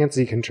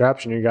fancy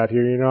contraption you got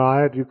here? You know,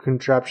 I do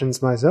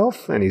contraptions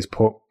myself. And he's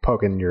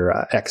poking your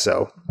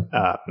exo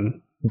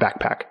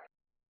backpack.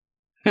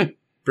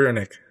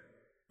 Brunick.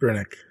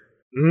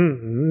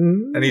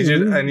 Mm-hmm. I need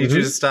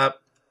you to stop.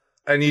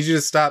 I need you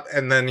to stop.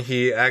 And then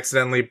he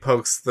accidentally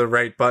pokes the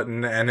right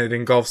button and it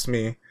engulfs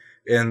me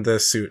in the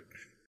suit.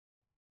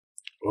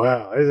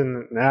 Wow,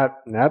 isn't that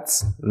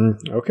nuts?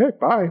 Okay,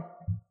 bye.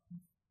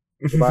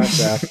 Goodbye,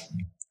 Saf.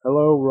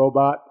 Hello,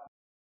 robot.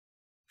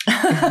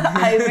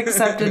 I've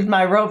accepted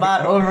my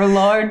robot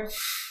overlord.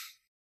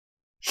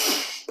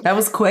 That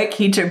was quick.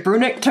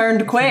 Brunick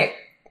turned quick.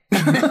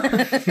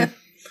 I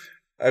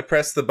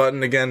press the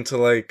button again to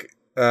like,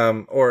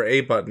 or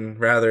a button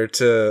rather,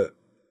 to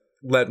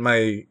let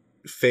my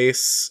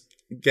face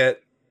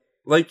get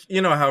like,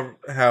 you know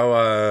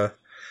how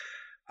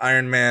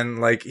Iron Man,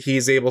 like,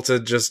 he's able to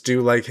just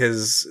do, like,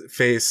 his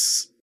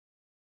face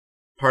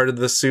part of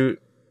the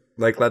suit,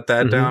 like, let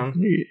that down.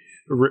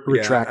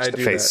 Retract the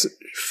face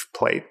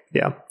plate.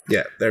 Yeah.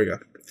 Yeah, there we go.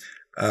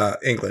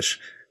 English.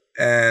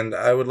 And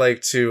I would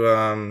like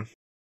to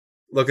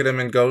look at him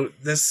and go,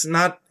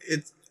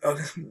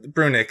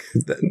 Brunick,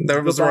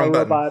 that was the wrong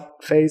button.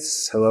 Robot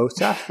face, hello,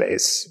 Saf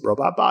face.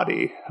 Robot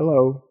body,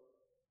 hello.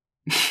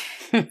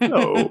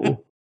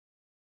 Hello.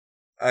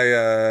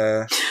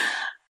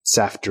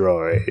 Saf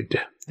droid.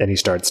 And he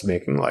starts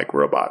making, like,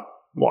 robot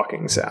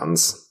walking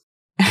sounds.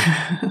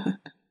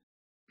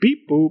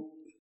 Beep boop.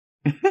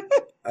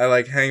 I,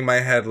 like, hang my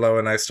head low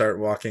and I start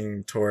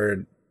walking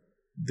toward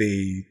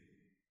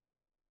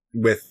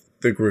with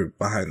the group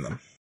behind them.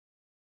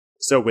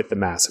 So with the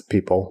mass of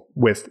people,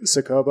 with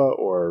Sokoba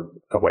or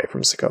away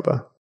from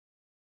Sokoba?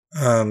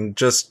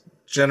 Just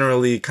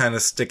generally kind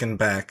of sticking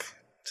back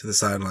to the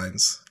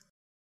sidelines.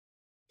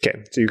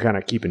 Okay, so you're kind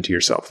of keeping to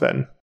yourself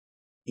then?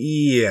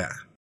 Yeah.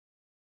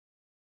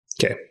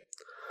 Okay.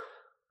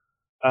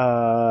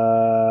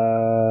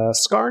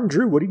 Scar and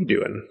Drew, what are you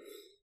doing?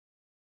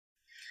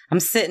 I'm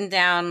sitting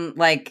down,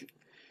 like,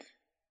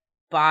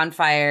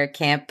 bonfire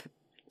camp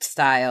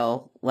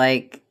style,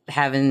 like,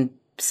 having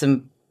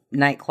some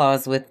night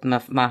claws with my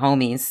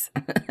homies.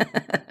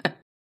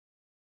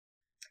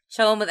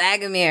 Chilling with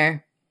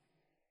Agamir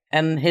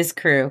and his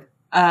crew.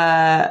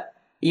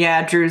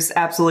 Yeah, Drew's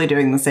absolutely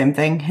doing the same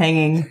thing,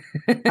 hanging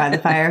by the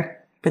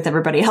fire with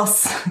everybody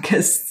else.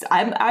 Because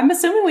I'm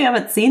assuming we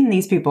haven't seen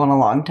these people in a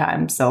long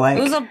time. So, like,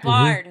 who's a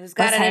bard who's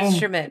got an hang.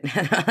 instrument?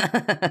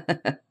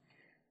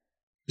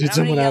 Did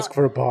someone ask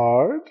for a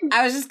bard?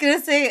 I was just gonna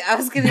say, I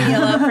was gonna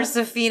yell out for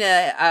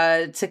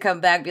Safina to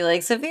come back, be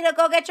like, Safina,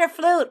 go get your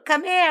flute.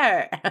 Come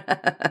here.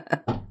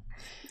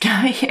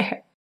 Come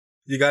here.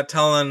 You got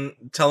telling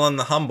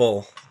the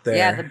humble there.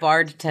 Yeah, the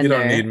bard tender. You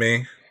don't need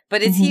me.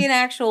 But is he an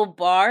actual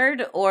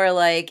bard, or,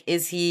 like,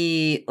 is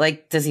he,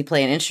 like, does he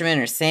play an instrument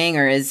or sing,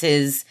 or is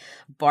his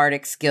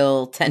bardic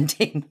skill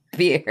tending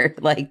beer,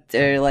 like,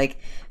 or, like,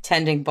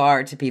 tending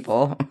bar to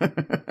people?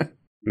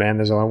 Man,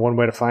 there's only one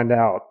way to find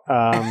out.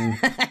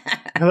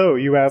 Hello,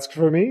 you asked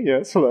for me?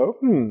 Yes, hello.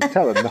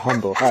 Talon the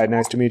humble. Hi,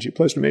 nice to meet you.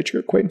 Pleasure to make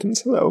your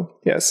acquaintance. Hello.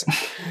 Yes.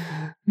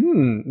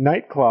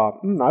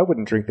 Nightclaw. I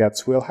wouldn't drink that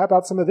swill. How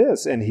about some of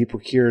this? And he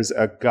procures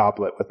a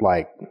goblet with,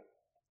 like,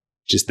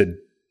 just the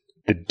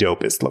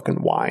dopest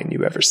looking wine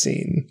you've ever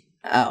seen.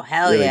 Oh,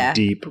 hell really yeah.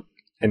 Deep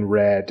and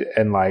red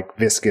and, like,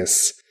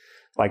 viscous.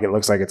 Like, it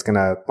looks like it's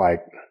gonna,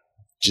 like,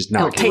 just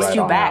knock you right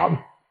on out.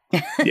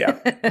 Yeah,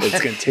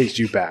 it's gonna taste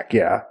you back.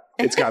 Yeah,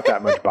 it's got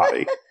that much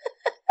body.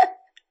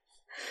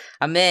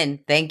 I'm in.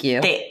 Thank you.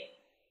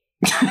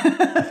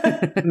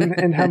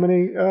 And how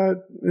many?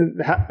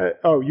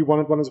 You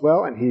wanted one as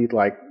well? And he,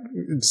 like,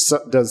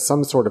 does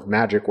some sort of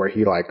magic where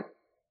he, like,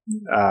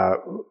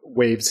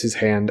 waves his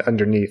hand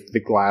underneath the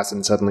glass,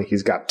 and suddenly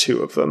he's got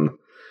 2 of them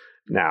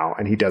now.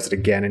 And he does it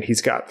again, and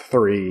he's got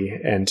 3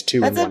 and 2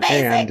 That's in one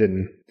amazing. hand,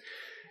 and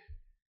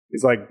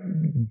he's like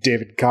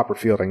David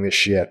Copperfielding this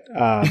shit.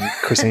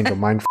 Chris Angel,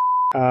 mind.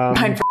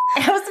 I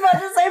was about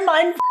to say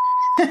mind.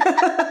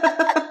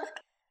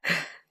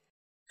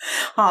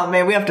 Oh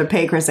man, we have to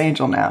pay Chris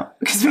Angel now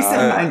because we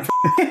said mind.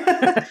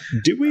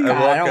 Do we?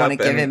 I don't want to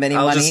give him any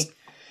money.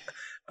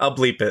 I'll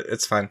bleep it.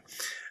 It's fine.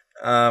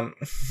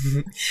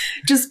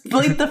 Just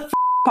bleep the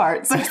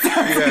part. So that's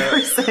what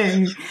we're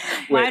saying.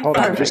 Wait, hold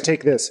on. Just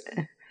take this.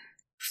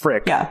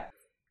 Frick. Yeah.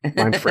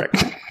 Mind frick.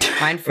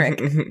 Mind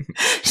frick.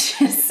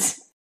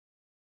 Just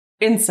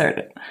insert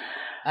it.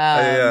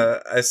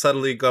 I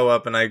subtly go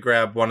up and I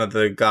grab one of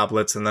the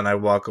goblets and then I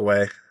walk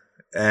away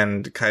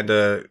and kind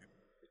of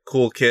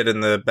cool kid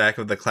in the back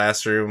of the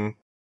classroom,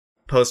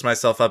 post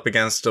myself up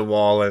against a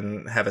wall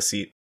and have a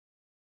seat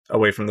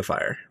away from the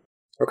fire.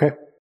 Okay.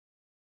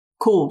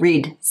 Cool,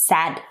 read.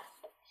 Sad.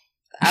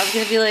 I was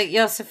gonna be like,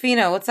 yo,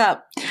 Safina, what's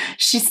up?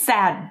 She's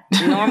sad.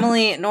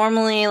 Normally,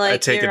 like, I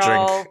take a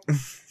drink.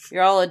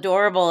 You're all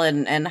adorable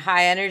and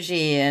high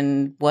energy,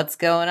 and what's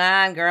going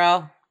on,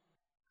 girl?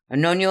 I've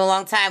known you a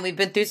long time. We've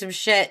been through some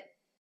shit.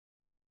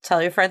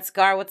 Tell your friend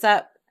Scar what's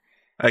up.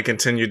 I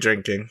continue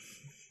drinking.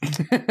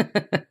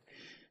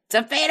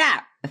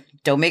 Safina!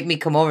 Don't make me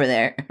come over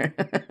there.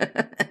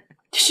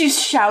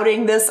 She's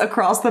shouting this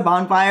across the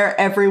bonfire.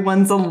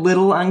 Everyone's a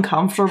little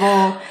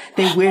uncomfortable.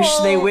 They wish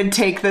they would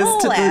take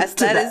this to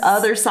the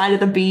other side of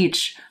the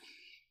beach.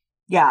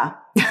 Yeah.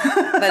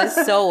 That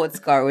is so what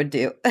Scar would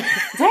do.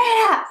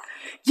 Dana,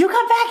 you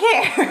come back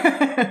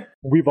here.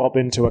 We've all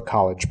been to a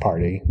college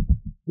party.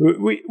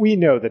 We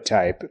know the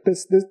type.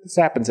 This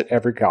happens at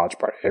every college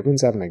party.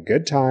 Everyone's having a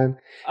good time.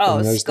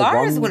 Oh,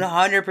 Scar is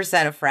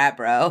 100% a frat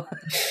bro.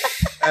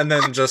 And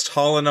then just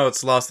Hall &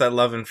 Oates lost that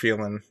love and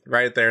feeling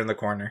right there in the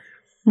corner.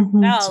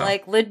 Mm-hmm. No,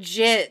 like,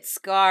 legit,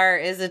 Scar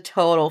is a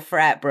total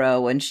frat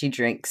bro when she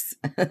drinks.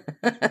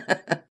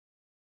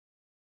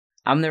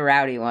 I'm the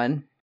rowdy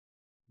one.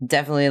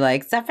 Definitely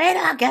like,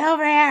 Safina, get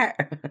over here.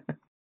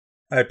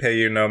 I pay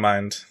you no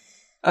mind.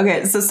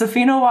 Okay, so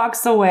Safina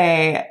walks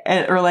away,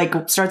 or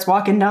like starts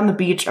walking down the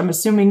beach. I'm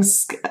assuming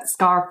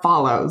Scar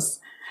follows.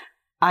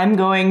 I'm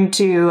going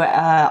to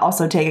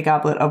also take a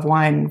goblet of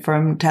wine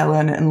from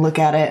Talon and look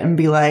at it and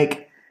be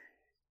like,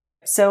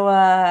 so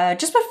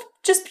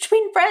just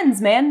between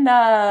friends, man,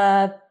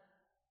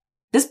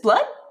 this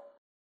blood?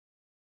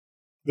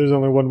 There's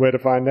only one way to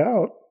find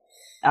out.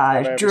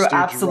 Drew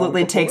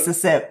absolutely takes a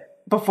sip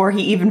before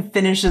he even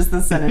finishes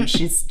the sentence.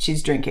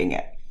 She's drinking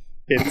it.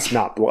 It's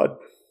not blood.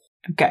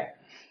 Okay.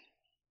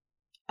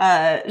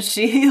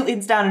 She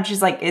leans down and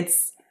she's like,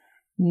 it's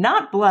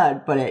not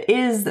blood, but it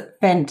is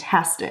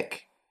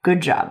fantastic.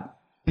 Good job.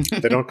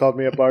 They don't call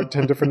me a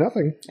bartender for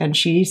nothing. And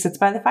she sits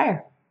by the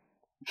fire.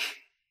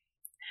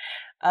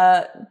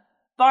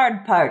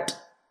 Bard part.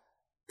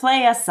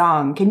 Play a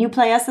song. Can you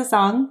play us a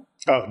song?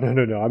 Oh,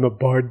 no. I'm a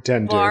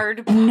bartender.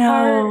 Bard part.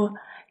 No.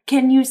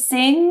 Can you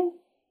sing?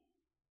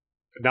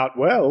 Not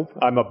well.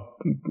 I'm a...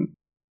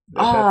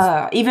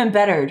 Even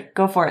better.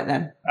 Go for it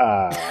then.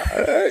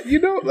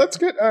 Let's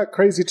get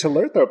Crazy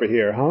Talert over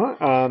here, huh?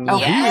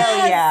 Yes!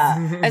 Hell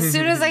yeah. As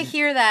soon as I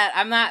hear that,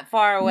 I'm not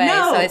far away.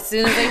 No. So as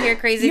soon as I hear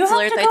Crazy You have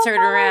Talert, to I go turn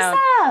follow around.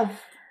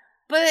 Sav.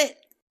 But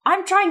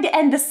I'm trying to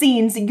end the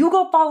scene, so you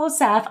go follow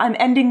Saf. I'm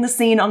ending the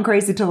scene on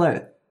Crazy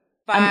Talert.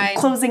 fine. I'm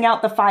closing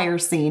out the fire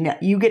scene.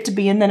 You get to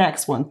be in the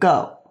next one.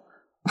 Go.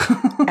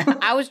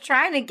 I was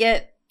trying to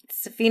get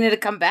Safina to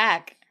come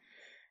back.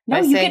 No,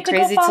 by you saying get to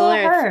Crazy go follow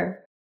Talert. her.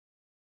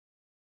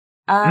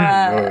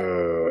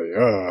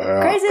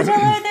 Crazy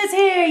Talert is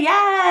here.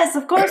 Yes,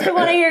 of course we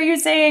want to hear you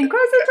saying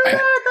Crazy Talert.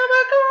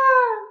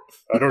 Oh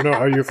I don't know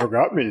how you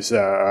forgot me,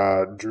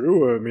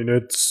 Drew. I mean,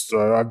 it's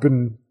I've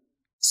been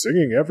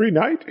singing every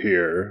night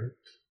here.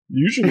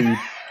 Usually, you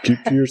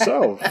keep to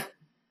yourself.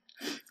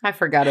 I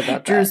forgot about my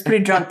that. God. Drew's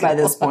pretty drunk by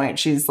this point.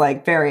 She's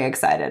like very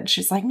excited.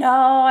 She's like, "No,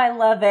 I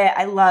love it.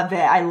 I love it.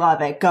 I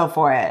love it. Go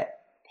for it.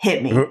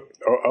 Hit me."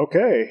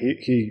 Okay.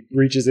 He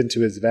reaches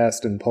into his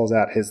vest and pulls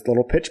out his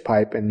little pitch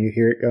pipe, and you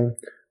hear it go.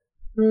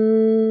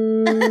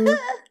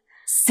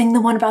 Sing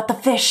the one about the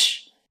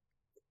fish.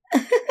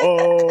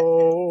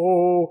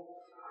 Oh,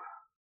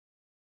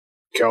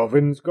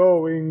 Kelvin's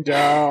going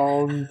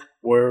down.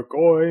 We're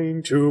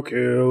going to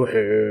kill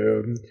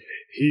him.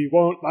 He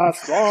won't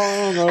last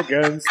long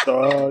against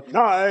the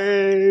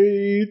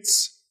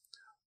knights.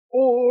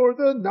 Or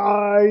the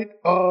night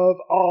of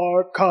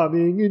our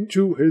coming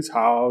into his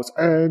house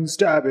and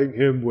stabbing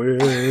him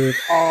with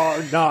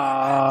our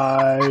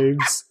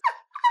knives.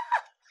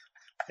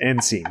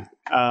 End scene.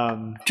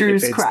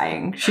 Drew's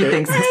crying. She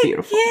thinks it's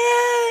beautiful.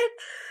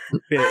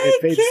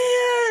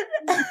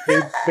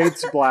 It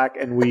fades to black,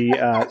 and we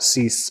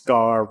see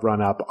Scar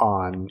run up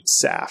on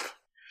Saf.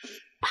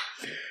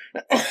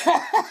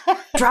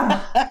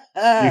 Drama.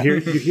 You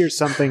hear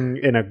something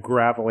in a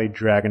gravelly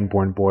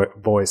dragonborn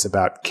voice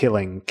about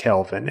killing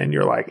Kelvin, and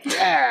you're like,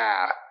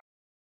 yeah.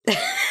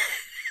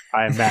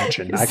 I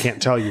imagine. I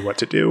can't tell you what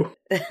to do.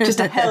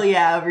 Just a hell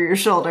yeah over your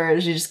shoulder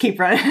as you just keep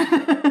running.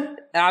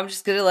 I'm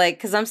just gonna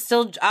because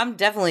I'm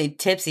definitely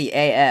tipsy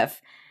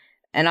AF.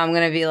 And I'm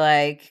gonna be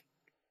like,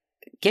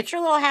 get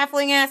your little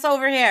halfling ass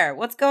over here.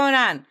 What's going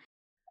on?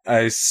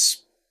 I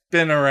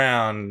spin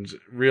around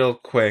real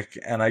quick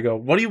and I go,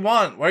 what do you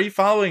want? Why are you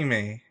following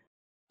me?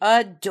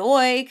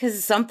 Doy,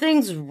 because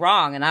something's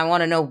wrong and I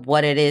want to know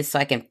what it is so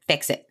I can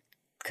fix it.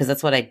 Because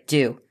that's what I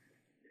do.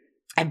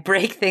 I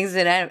break things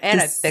and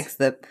I fix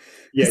them.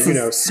 Yeah, Scar.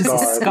 This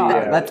is Scar.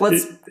 Yeah,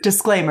 let's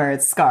disclaimer,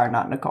 it's Scar,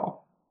 not Nicole.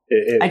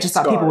 I just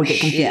thought Scar. people would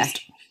get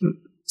confused. Yeah.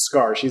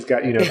 Scar, she's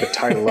got, the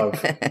title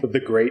of the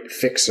great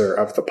fixer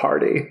of the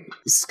party.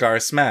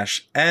 Scar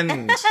Smash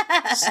and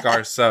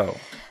Scar Sew.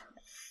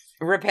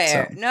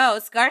 Repair. So. No,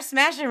 Scar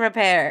Smash and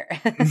repair.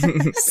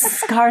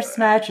 Scar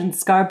Smash and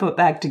Scar put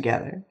back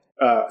together.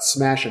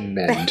 Smash and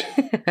mend.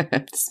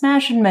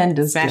 Smash and mend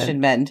is Smash good. and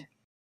mend.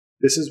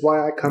 This is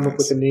why I come up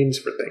with the names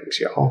for things,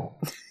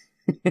 y'all.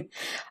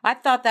 I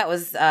thought that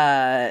was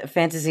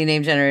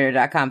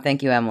fantasynamegenerator.com.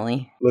 Thank you,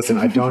 Emily. Listen,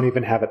 I don't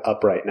even have it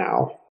up right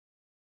now.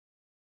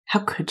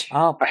 How could you?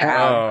 Oh,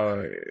 proud.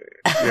 Oh,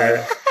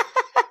 yeah.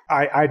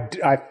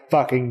 I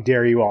fucking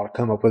dare you all to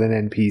come up with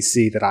an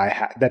NPC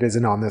that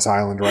isn't on this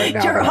island right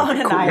now. You're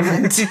on an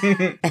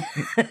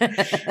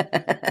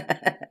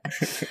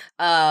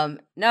island.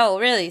 No,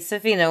 really,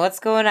 Safina, what's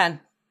going on?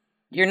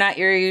 You're not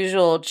your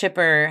usual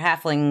chipper,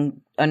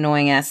 halfling,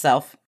 annoying ass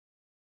self.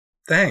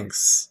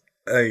 Thanks,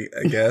 I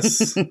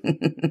guess.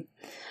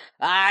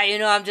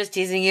 I'm just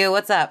teasing you.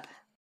 What's up?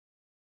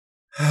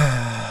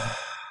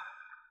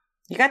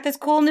 You got this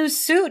cool new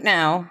suit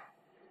now.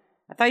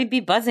 I thought you'd be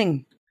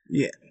buzzing.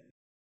 Yeah.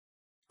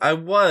 I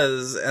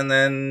was, and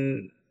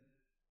then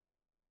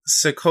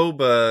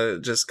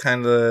Sokoba just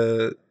kind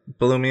of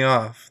blew me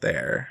off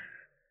there.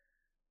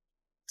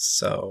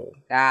 So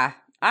I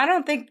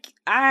don't think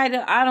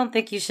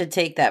you should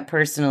take that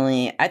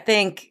personally. I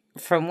think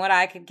from what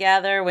I could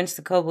gather when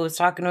Sokoba was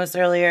talking to us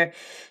earlier,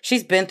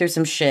 she's been through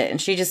some shit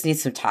and she just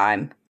needs some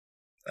time.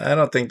 I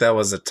don't think that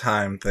was a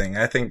time thing.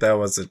 I think that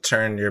was a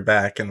turn your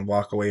back and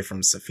walk away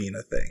from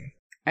Safina thing.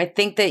 I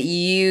think that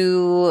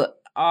you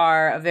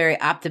are a very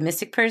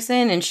optimistic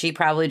person, and she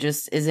probably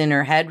just is in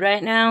her head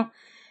right now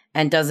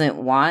and doesn't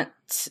want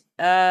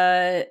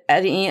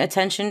any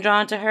attention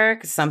drawn to her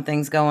because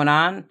something's going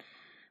on.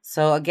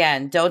 So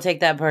again, don't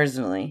take that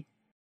personally.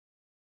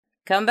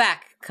 Come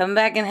back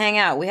and hang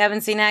out. We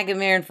haven't seen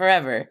Agamir in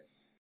forever.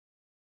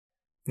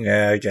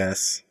 Yeah, I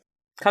guess.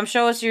 Come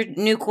show us your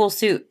new cool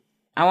suit.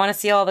 I want to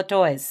see all the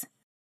toys.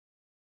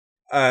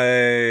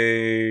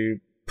 I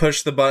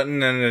push the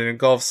button and it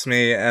engulfs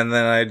me, and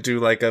then I do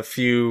like a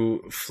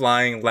few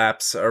flying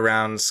laps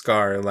around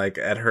Scar, like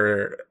at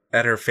her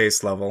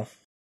face level.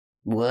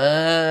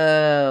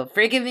 Whoa.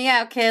 Freaking me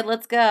out, kid.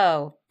 Let's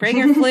go. Bring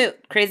your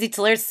flute. Crazy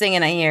Taler's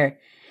singing, I hear.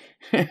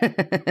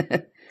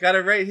 Got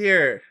it right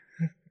here.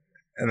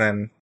 And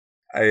then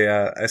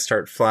I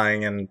start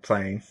flying and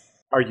playing.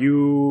 Are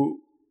you...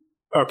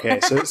 Okay,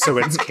 so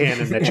it's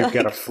canon that you've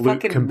got a flute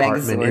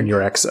compartment in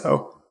your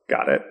exo.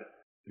 Got it.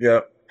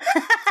 Yep.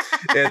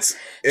 It's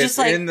Just,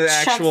 like, in the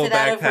actual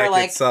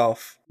backpack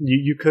itself.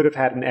 You could have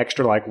had an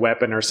extra like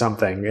weapon or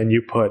something, and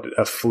you put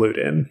a flute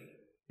in.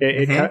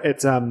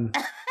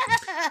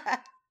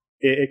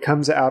 It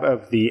comes out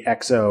of the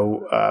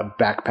exo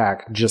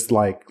backpack, just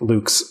like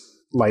Luke's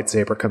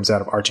lightsaber comes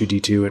out of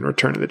R2-D2 in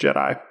Return of the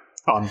Jedi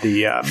on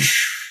the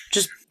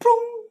just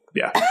boom.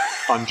 Yeah,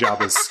 on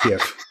Jabba's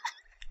skiff.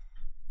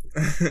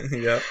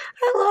 Yep.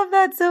 I love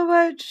that so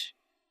much.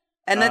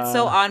 And that's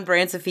so on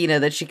brand Safina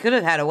that she could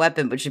have had a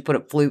weapon, but she put a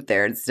flute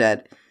there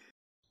instead.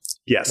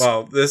 Yes.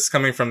 Well, this is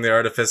coming from the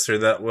artificer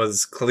that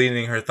was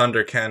cleaning her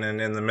thunder cannon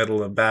in the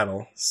middle of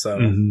battle, so...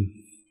 Mm-hmm.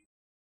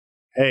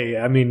 Hey,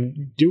 I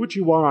mean, do what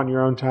you want on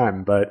your own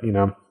time, but, you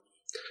know...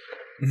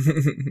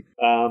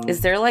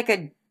 Is there like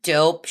a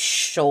dope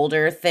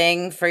shoulder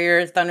thing for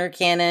your thunder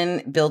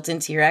cannon built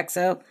into your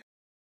exo?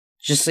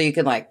 Just so you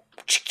can like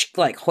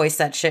hoist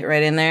that shit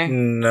right in there?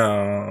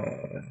 No.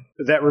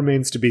 That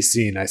remains to be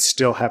seen. I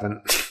still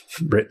haven't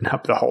written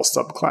up the whole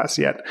subclass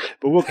yet,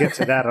 but we'll get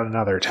to that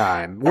another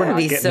time. We're not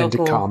getting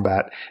into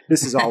combat.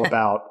 This is all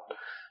about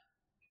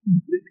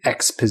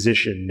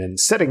exposition and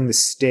setting the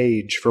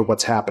stage for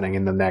what's happening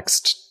in the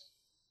next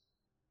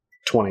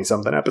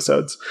 20-something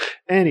episodes.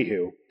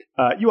 Anywho,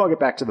 you all get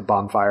back to the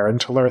bonfire, and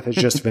Talerth has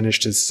just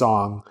finished his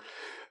song.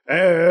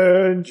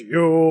 And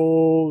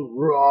you'll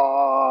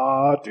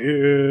rot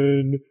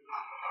in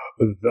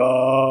the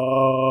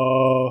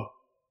ground.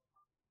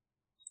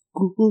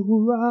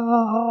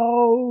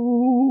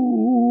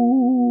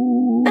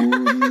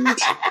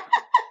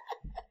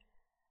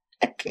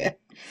 Okay.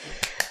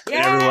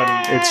 Yeah, everyone,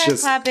 it's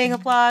just clapping,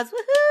 applause,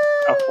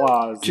 woohoo!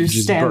 Applause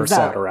just bursts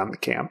out around the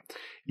camp.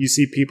 You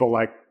see people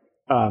like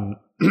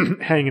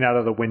hanging out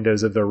of the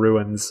windows of the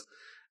ruins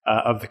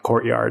of the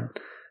courtyard,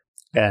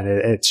 and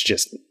it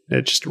just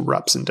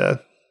erupts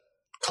into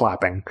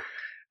clapping.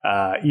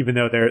 Even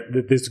though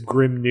this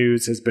grim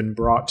news has been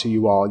brought to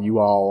you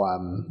all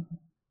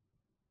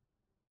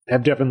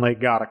have definitely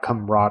got a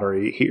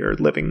camaraderie here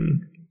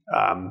living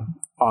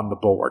on the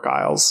Bulwark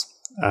Isles,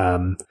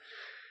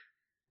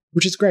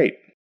 which is great.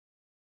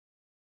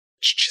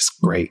 It's just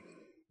great.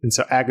 And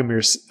so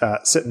Agamir's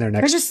sitting there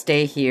next. Or just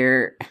stay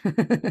here.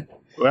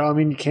 Well, I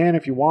mean, you can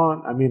if you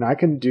want. I mean, I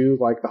can do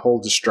like the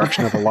whole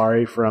destruction of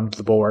Alari from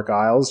the Bulwark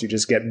Isles. You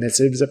just get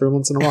missives every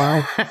once in a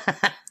while.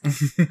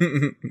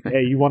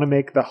 Hey, you want to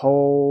make the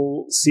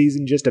whole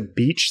season just a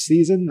beach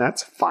season?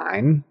 That's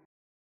fine.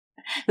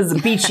 It's a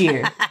beach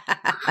year.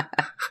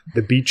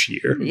 The beach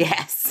year.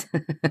 Yes.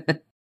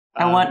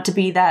 I want to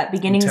be that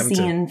beginning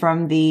scene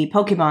from the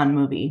Pokemon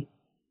movie.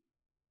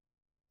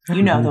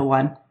 You know the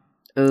one.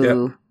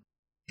 Ooh.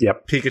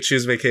 Yep.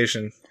 Pikachu's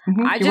Vacation.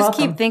 Mm-hmm. I just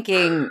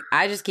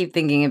keep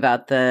thinking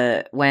about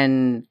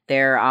when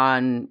they're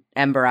on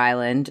Ember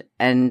Island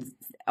and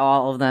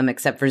all of them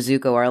except for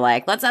Zuko are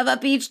like, let's have a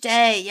beach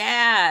day.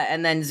 Yeah.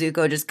 And then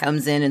Zuko just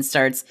comes in and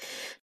starts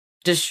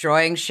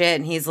destroying shit.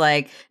 And he's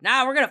like,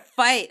 nah, we're going to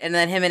fight. And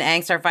then him and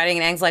Aang start fighting.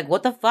 And Aang's like,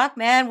 what the fuck,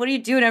 man? What are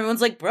you doing?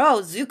 Everyone's like, bro,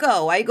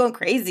 Zuko, why are you going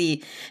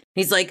crazy?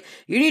 He's like,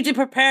 you need to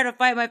prepare to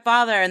fight my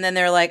father. And then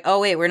they're like,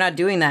 oh, wait, we're not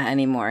doing that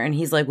anymore. And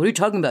he's like, what are you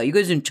talking about? You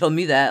guys didn't tell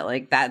me that.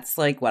 Like, that's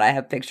like what I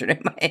have pictured in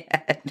my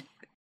head.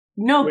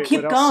 No, wait,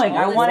 keep going.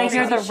 I want to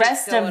hear the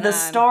rest of the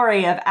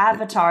story of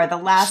Avatar, The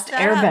Last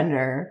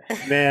Airbender.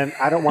 Man,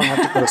 I don't want to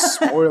have to put a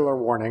spoiler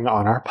warning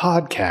on our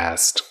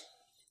podcast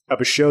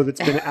of a show that's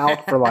been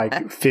out for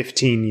like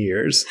 15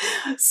 years.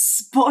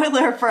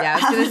 Spoiler for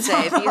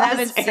Avatar, The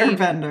Last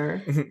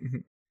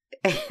Airbender.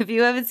 If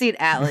you haven't seen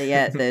Atla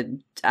yet,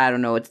 then I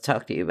don't know what to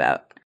talk to you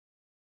about.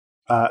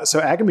 So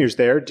Agamir's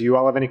there. Do you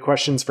all have any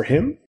questions for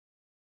him?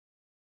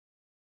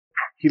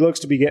 He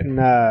looks to be getting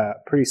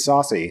pretty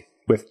saucy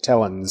with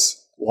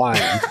Tellen's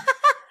wine.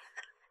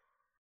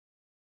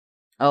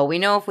 Oh, we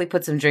know if we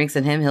put some drinks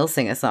in him, he'll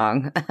sing a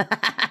song.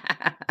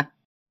 I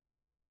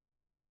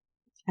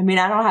mean,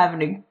 I don't have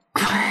any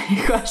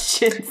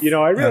questions. You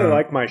know, I really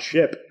like my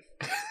ship.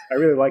 I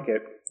really like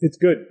it. It's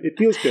good. It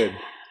feels good.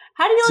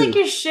 How do you like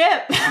your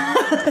ship?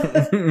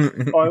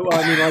 Well,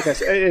 I mean, like I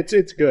said,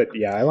 it's good.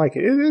 Yeah, I like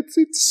it.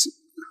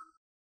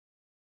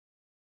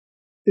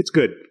 It's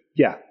good.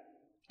 Yeah.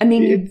 I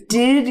mean, you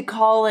did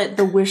call it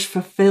the wish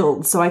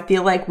fulfilled, so I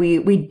feel like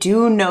we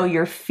do know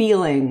your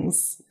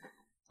feelings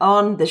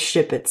on the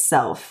ship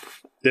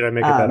itself. Did I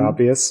make it that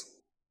obvious?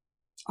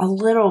 A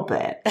little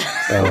bit.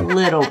 A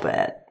little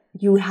bit.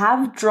 You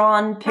have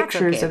drawn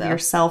pictures of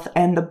yourself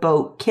and the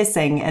boat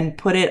kissing and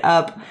put it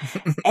up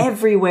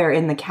everywhere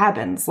in the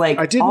cabins, like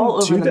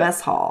all over the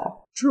mess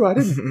hall. True, I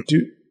didn't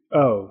do...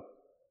 Oh,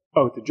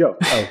 the joke.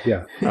 Oh,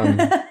 yeah.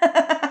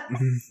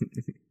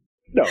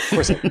 No, of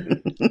course I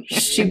didn't.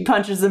 She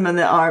punches him in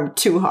the arm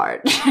too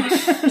hard.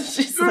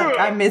 She's like,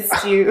 I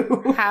missed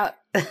you. How?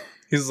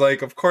 He's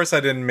like, of course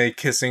I didn't make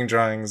kissing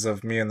drawings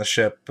of me and the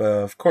ship.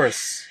 Of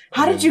course.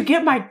 How did you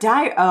get my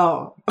diary?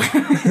 Oh,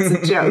 it's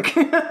a joke.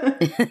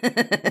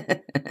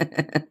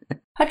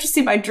 How'd you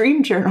see my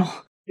dream journal?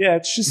 Yeah,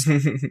 it's just...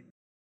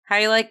 How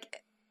you like...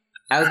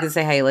 I was going to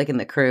say how you like in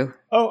the crew.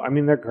 Oh, I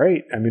mean, they're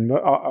great. I mean,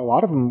 a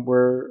lot of them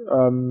were,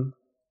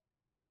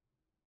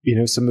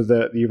 some of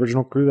the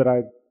original crew that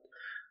I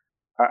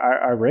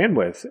ran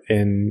with,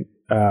 and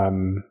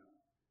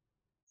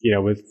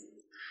with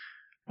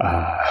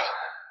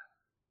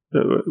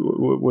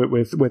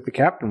the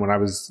captain when I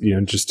was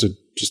just a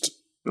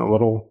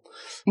little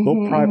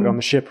private on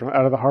the ship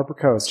out of the Harbor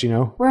Coast.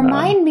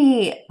 Remind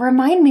me,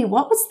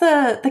 what was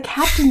the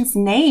captain's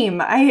name?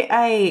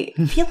 I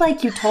feel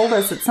like you told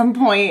us at some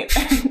point.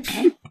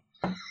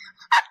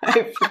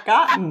 I've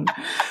forgotten.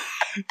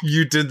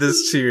 You did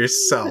this to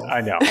yourself.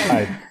 I know.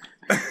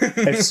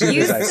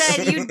 You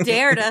said you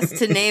dared us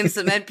to name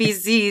some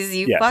NPCs.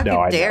 You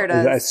dared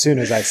us. As soon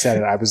as I said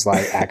it, I was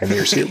like,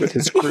 Agamir's here with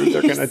his crew.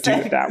 They're going to do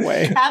it that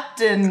way.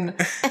 Captain.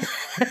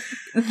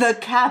 The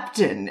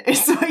captain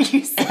is what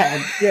you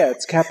said. Yeah,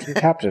 it's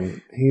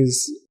Captain.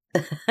 He's...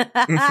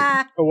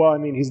 well, I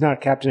mean, he's not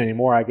captain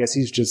anymore. I guess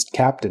he's just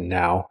captain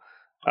now.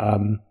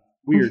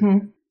 Weird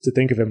to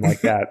think of him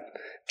like that.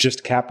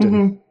 Just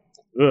captain.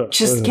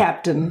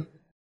 Captain.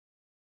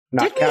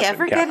 Did we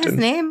ever get his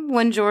name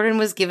when Jordan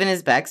was given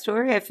his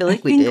backstory? I feel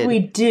like we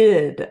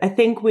did. I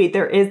think we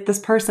did. I think this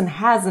person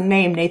has a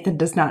name. Nathan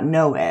does not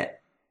know it.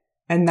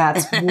 And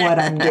that's what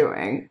I'm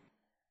doing.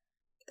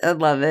 I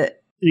love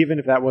it. Even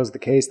if that was the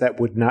case, that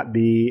would not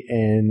be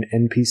an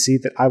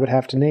NPC that I would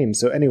have to name.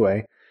 So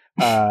anyway,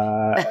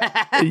 but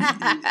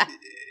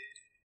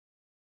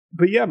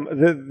yeah,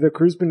 the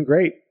crew's been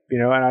great,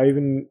 and I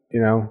even,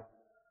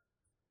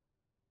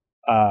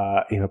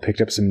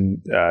 picked up some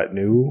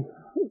new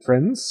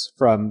friends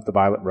from the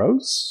Violet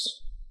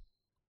Rose,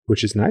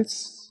 which is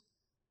nice.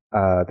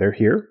 They're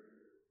here.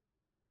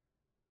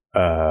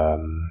 Yeah.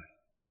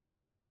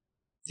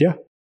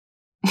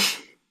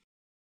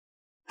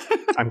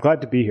 I'm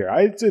glad to be here.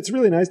 It's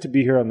really nice to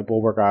be here on the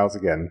Bulwark Isles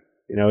again.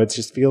 It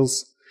just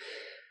feels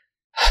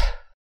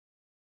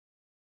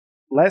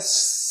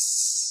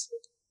less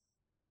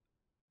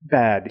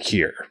bad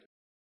here.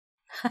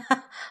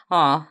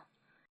 Aw.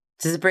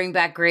 Does it bring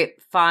back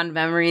great fond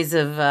memories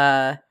of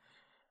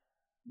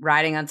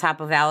riding on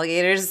top of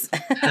alligators?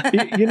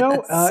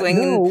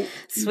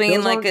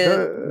 Swinging like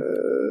a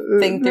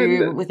thing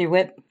through with your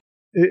whip?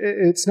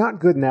 It's not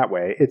good in that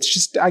way. It's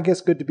just, I guess,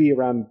 good to be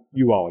around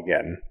you all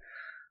again.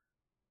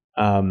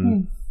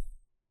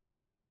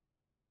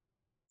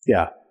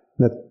 Yeah,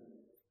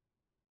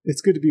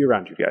 it's good to be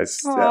around you guys.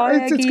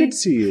 It's good to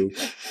see you.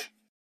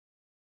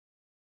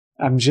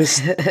 I'm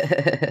just,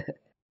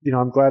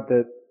 I'm glad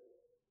that,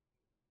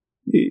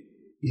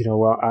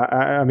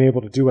 I'm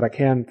able to do what I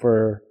can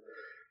for,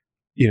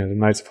 the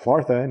Knights of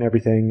Flartha and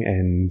everything.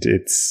 And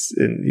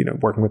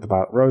working with the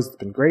Violet Rose, it's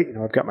been great.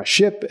 I've got my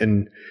ship,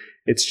 and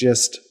it's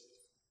just,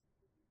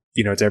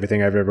 it's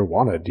everything I've ever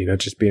wanted,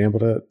 just being able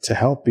to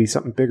help be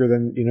something bigger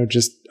than,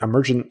 just a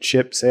merchant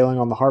ship sailing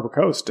on the Harbor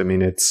Coast.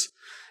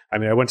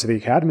 I went to the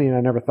academy and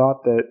I never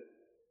thought that,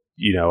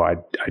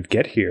 I'd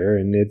get here,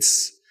 and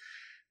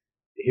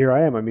here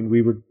I am. I mean,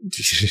 we were,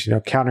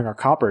 counting our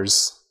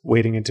coppers,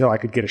 waiting until I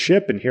could get a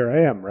ship, and here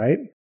I am, right?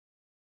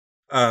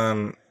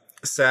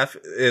 Seth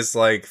is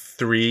like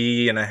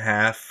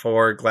 3.5,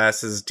 4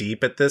 glasses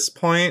deep at this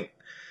point,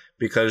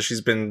 because she's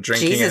been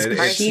drinking. Jesus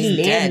Christ, she's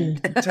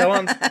dead.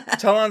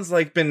 Talon's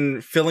like been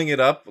filling it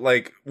up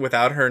like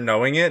without her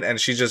knowing it, and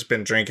she's just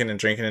been drinking and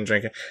drinking and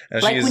drinking.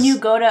 And like when you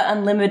go to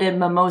unlimited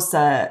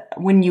mimosa,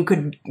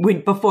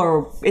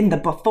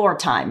 before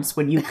times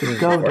when you could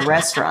go to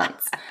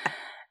restaurants.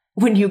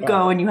 When you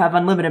go and you have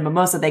unlimited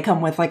mimosa, they come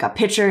with like a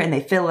pitcher and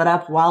they fill it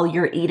up while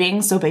you're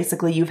eating. So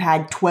basically you've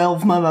had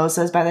 12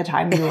 mimosas by the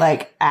time you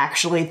like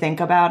actually think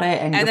about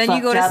it. And then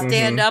you go to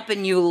stand up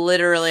and you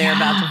literally are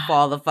about to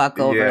fall the fuck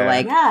over.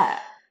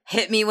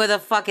 Hit me with a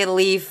fucking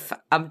leaf.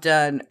 I'm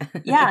done.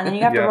 Yeah. And then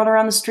you have to run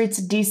around the streets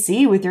of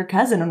DC with your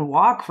cousin and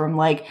walk from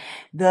like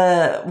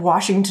the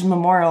Washington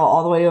Memorial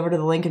all the way over to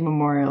the Lincoln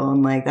Memorial.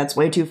 And like, that's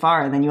way too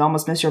far. And then you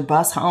almost miss your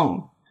bus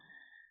home.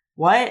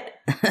 What?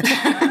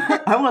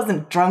 I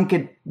wasn't drunk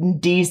in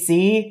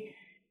DC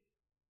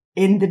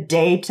in the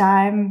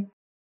daytime.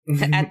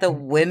 At the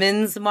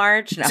Women's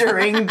March? No.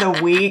 During the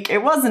week.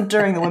 It wasn't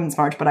during the Women's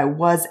March, but I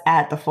was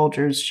at the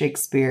Folgers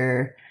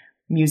Shakespeare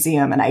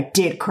Museum, and I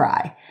did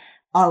cry.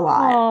 a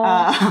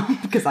lot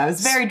because I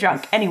was very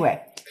drunk.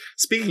 Anyway.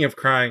 Speaking of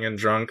crying and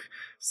drunk,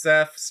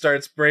 Seth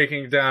starts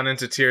breaking down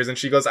into tears and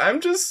she goes,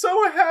 I'm just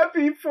so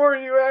happy for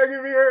you,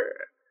 Agamir.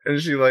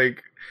 And she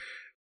like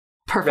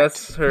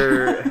rests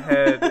her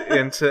head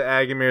into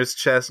Agamir's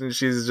chest and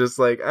she's just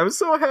like, I'm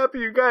so happy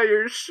you got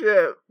your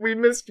ship. We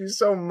missed you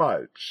so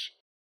much.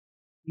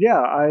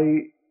 Yeah,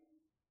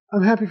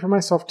 I'm happy for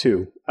myself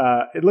too.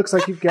 It looks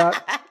like you've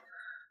got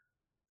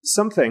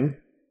something,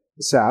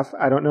 Saf.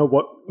 I don't know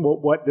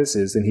what this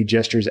is. And he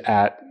gestures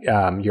at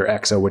your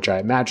exo, which I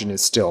imagine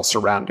is still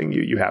surrounding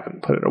you. You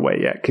haven't put it away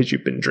yet because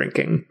you've been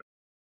drinking.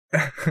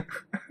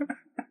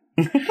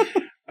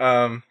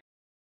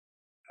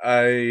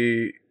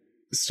 I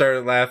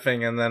start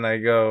laughing and then I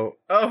go,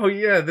 oh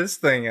yeah, this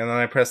thing. And then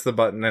I press the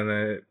button and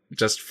it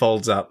just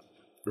folds up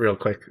real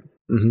quick.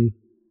 Mm-hmm.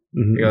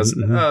 Mm-hmm, he goes,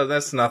 mm-hmm. Oh,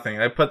 that's nothing.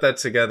 I put that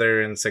together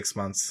in 6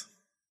 months.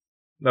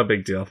 No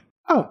big deal.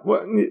 Oh,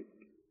 well,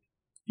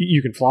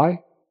 you can fly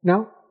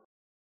now?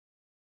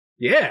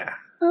 Yeah.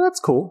 Oh, that's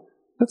cool.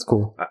 That's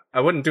cool. I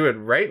wouldn't do it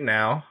right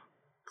now.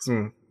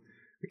 Because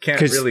I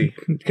can't really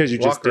because you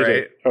just did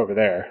it over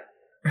there.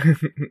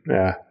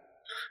 Yeah.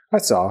 I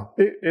saw.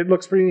 It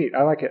looks pretty neat.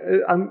 I like it.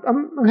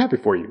 I'm happy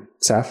for you,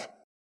 Saf.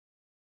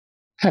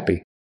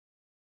 Happy.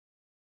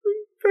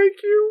 Thank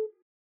you.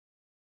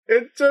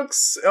 It took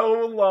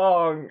so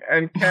long,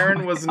 and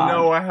Karen was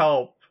no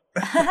help.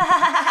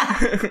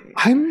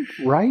 I'm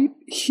right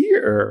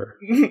here,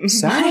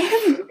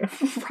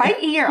 Saf. Right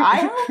here. I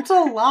helped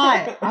a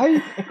lot.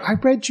 I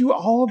read you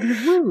all of your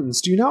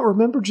runes. Do you not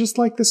remember just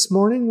like this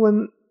morning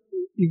when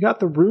you got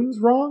the runes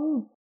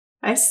wrong?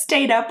 I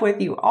stayed up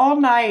with you all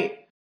night.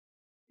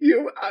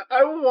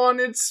 I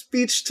wanted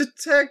speech to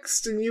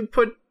text, and you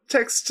put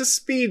text to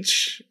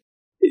speech.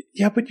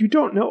 Yeah, but you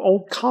don't know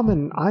Old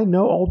Common. I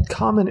know Old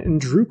Common, and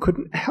Drew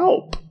couldn't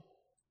help.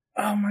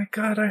 Oh my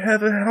god, I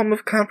have a helm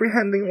of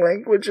comprehending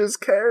languages,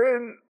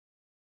 Karen.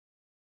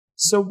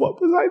 So what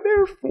was I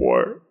there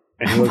for?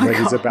 And he looks like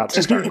he's about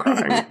to start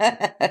crying.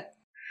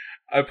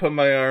 I put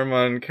my arm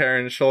on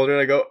Karen's shoulder,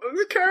 and I go,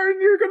 Karen,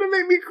 you're gonna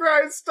make me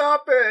cry,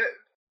 stop it!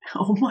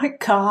 Oh my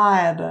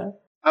god.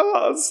 I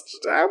lost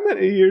how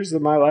many years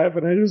of my life,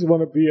 and I just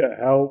want to be a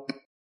help.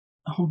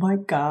 Oh my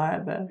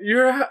god.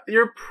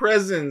 Your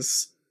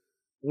presence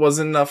was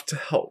enough to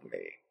help me.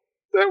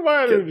 Then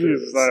why did you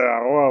say I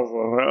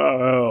wasn't a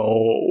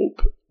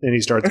help? And he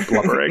starts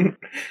blubbering.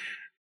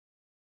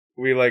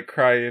 We like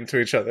cry into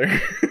each other.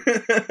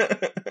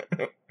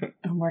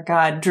 Oh my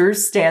god. Drew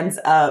stands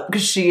up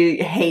because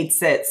she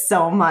hates it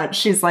so much.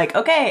 She's like,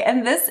 okay,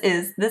 and this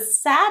is the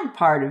sad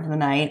part of the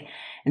night.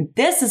 And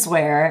this is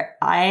where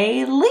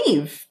I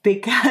leave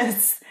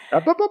because...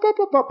 Up.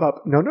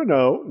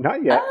 No,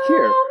 not yet.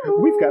 Here,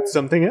 we've got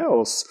something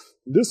else.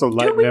 This'll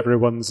lighten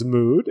everyone's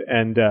mood.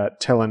 And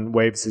Tellen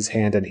waves his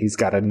hand, and he's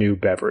got a new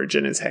beverage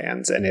in his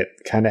hands, and it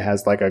kind of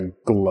has like a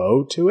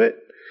glow to it.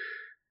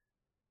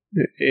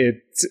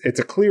 It's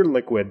a clear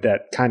liquid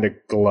that kind of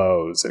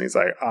glows, and he's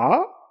like,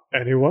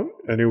 anyone?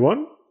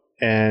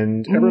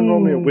 And everyone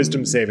roll me a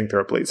wisdom saving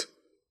throw, please.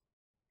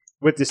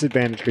 With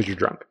disadvantage because you're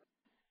drunk.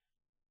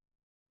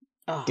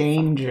 Oh,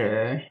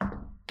 danger.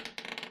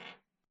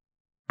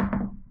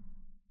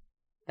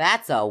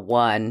 That's a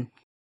 1.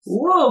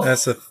 Whoa.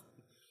 That's a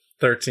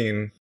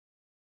 13.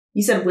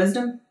 You said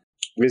wisdom?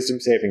 Wisdom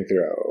saving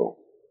throw.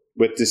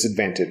 With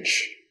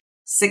disadvantage.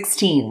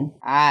 16.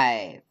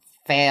 I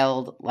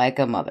failed like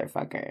a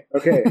motherfucker.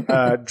 Okay,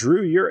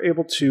 Drew, you're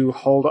able to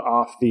hold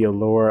off the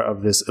allure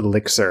of this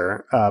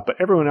elixir, but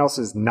everyone else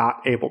is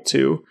not able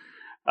to.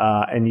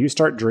 And you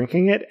start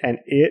drinking it, and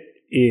it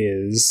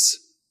is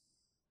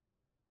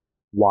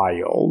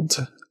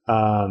wild.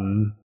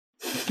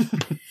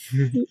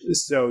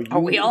 So are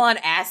we all on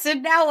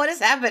acid now? What is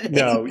happening?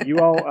 No, you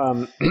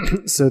all.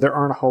 So there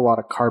aren't a whole lot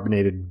of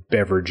carbonated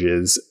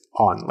beverages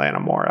on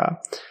Lanamora.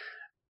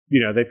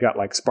 You know, they've got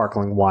like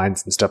sparkling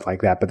wines and stuff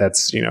like that, but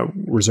that's, you know,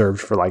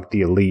 reserved for like the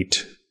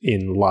elite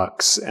in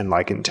Lux and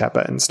like in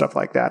Tepa and stuff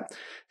like that.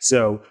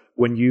 So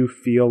when you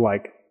feel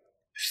like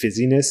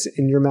fizziness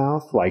in your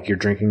mouth, like you're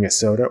drinking a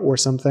soda or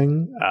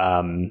something,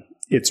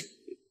 it's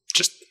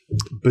just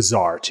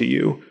bizarre to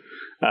you.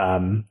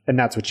 And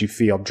that's what you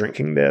feel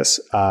drinking this.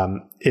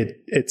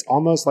 It's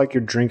almost like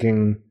you're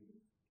drinking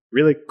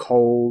really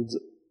cold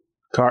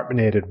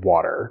carbonated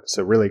water,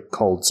 so really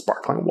cold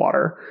sparkling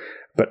water,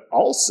 but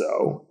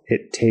also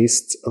it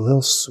tastes a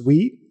little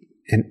sweet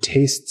and it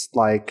tastes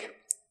like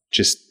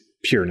just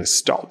pure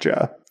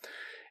nostalgia.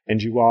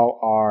 And you all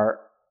are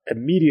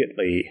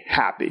immediately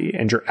happy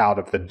and you're out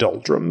of the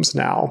doldrums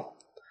now.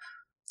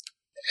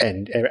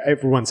 And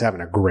everyone's having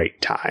a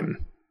great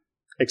time,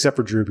 except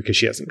for Drew because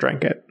she hasn't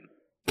drank it.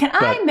 Can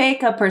I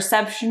make a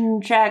perception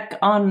check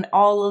on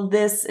all of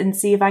this and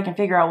see if I can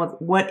figure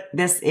out what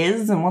this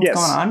is and what's going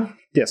on?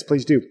 Yes,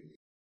 please do.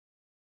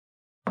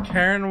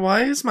 Karen,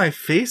 why is my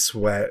face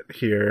wet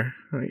here?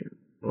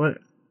 What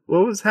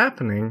was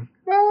happening?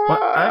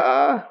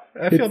 I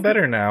feel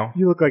better now.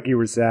 You look like you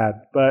were sad,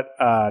 but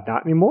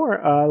not anymore.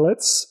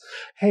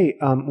 Hey,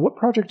 what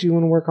project do you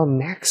want to work on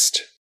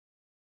next?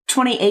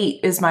 28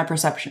 is my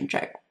perception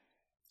check.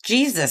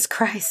 Jesus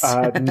Christ.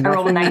 I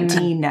rolled a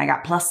 19 and I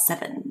got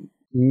 +7.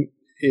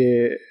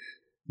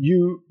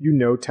 You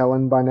know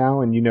Tellen by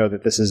now, and you know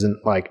that this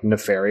isn't like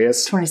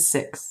nefarious.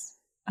 26.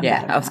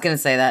 Yeah, I was going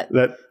to say that.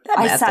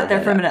 I sat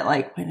there for a minute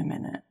like, wait a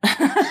minute.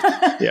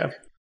 Yeah.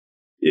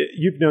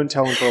 You've known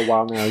Tellen for a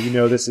while now. You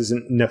know this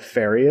isn't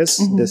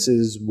nefarious. Mm-hmm. This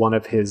is one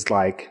of his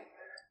like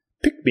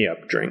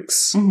pick-me-up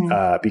drinks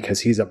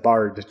because he's a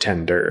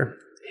bartender.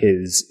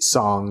 His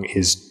song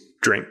is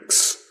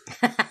drinks.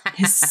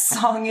 His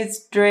song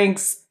is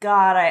drinks.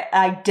 God, I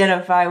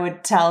identify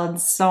with Talon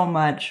so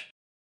much.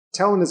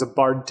 Talon is a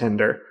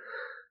bartender,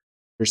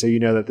 so you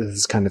know that this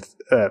is kind of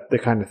the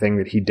kind of thing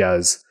that he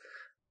does.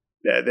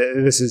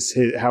 This is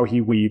how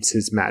he weaves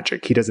his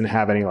magic. He doesn't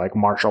have any like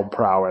martial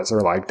prowess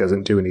or like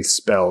doesn't do any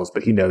spells,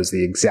 but he knows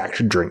the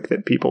exact drink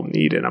that people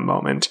need in a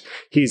moment.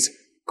 He's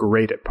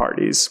great at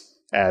parties,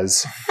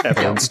 as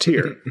evidenced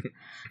here.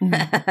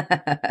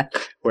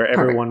 Where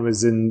everyone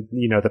was in,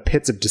 the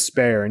pits of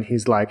despair, and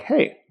he's like,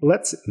 hey,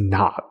 let's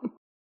not.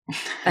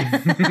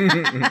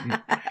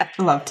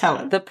 Love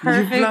Talon. The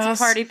perfect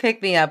party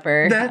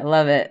pick-me-upper. I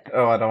love it.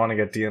 Oh, I don't want to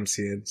get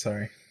DMC'd,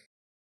 sorry.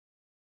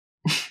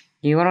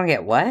 You want to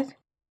get what?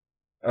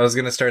 I was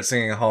going to start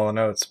singing Hall &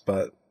 Oates,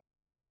 but...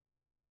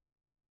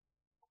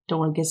 Don't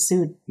want to get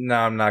sued. No,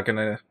 I'm not going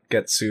to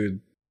get sued.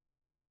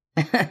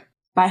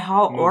 By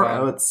Hall or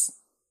Oates?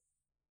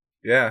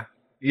 Yeah,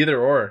 either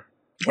or.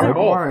 Either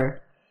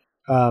or.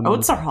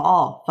 Oates or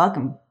Hall. Fuck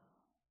them.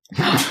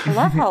 I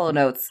love Hall &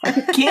 Oates.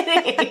 I'm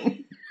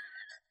kidding.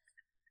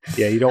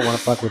 Yeah, you don't want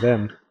to fuck with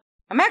him.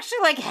 I'm actually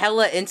like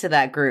hella into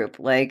that group.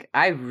 Like,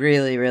 I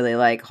really, really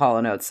like Hall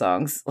 & Oates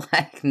songs.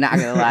 Like, not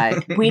gonna lie.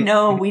 We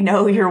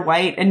know you're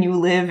white and you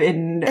live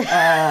in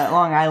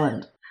Long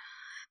Island.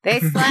 They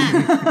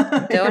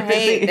slap. Don't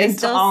hate. They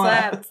still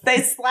slap.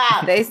 They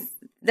slap.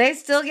 They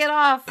still get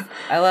off.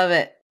 I love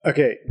it.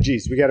 Okay,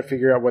 geez, we got to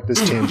figure out what this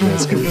tangent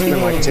is because it's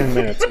been like 10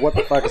 minutes. What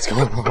the fuck is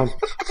going on?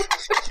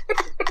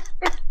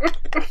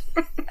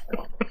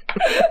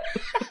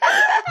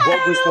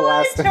 What was the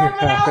last thing that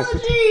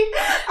happened?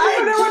 I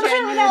don't know what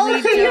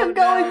terminology you're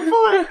going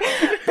for,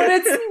 but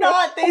it's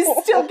not. They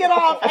still get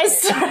off. I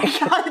swear to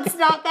God, it's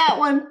not that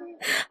one.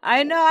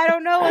 I know. I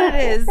don't know what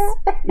it is.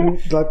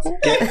 Let's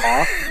get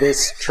off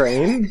this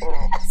train.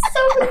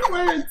 So many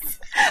words.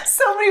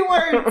 So many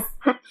words.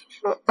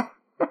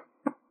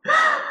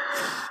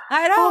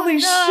 I don't Holy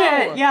know.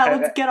 shit. Yeah,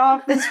 let's get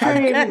off this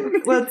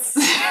train. Let's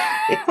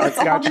I've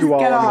got you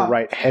all in the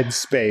right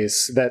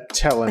headspace that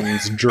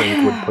Tellen's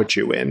drink would put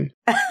you in.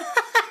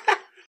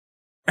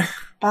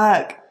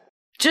 Fuck.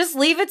 Just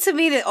leave it to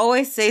me to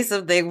always say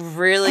something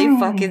really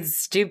fucking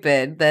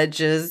stupid that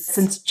just...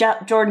 Since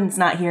Jordan's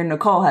not here,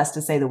 Nicole has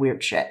to say the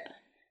weird shit.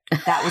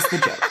 That was the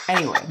joke.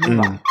 Anyway, move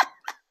on.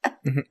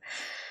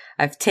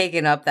 I've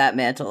taken up that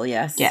mantle,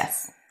 yes.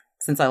 Yes.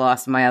 Since I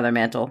lost my other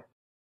mantle.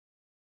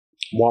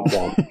 Womp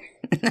womp.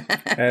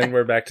 And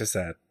we're back to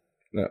sad.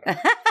 No.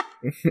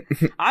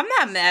 I'm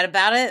not mad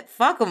about it.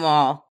 Fuck them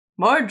all.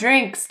 More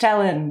drinks,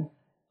 Tellen.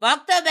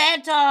 Fuck the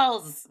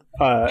mantles.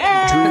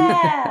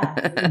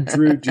 Yeah!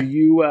 Drew, do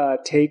you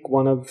take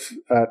one of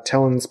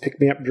Tellen's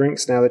pick-me-up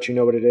drinks now that you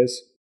know what it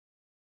is?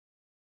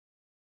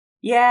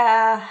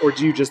 Yeah. Or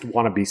do you just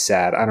want to be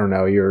sad? I don't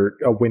know. You're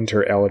a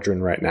winter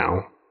Eladrin right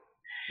now.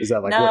 Is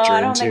that like what you're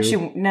I don't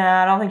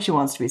think she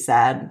wants to be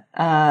sad.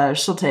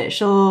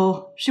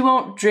 She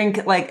won't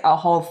drink like a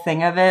whole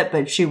thing of it,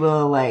 but she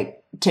will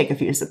like take a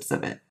few sips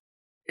of it.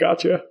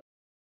 Gotcha.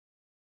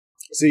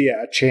 So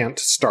yeah, a chant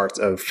starts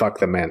of fuck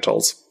the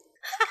mantles.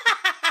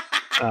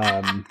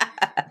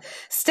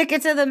 Stick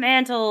it to the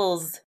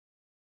mantles.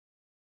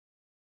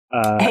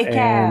 Hey,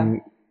 Cam.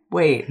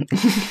 Wait.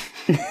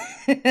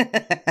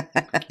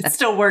 It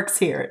still works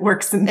here. It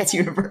works in this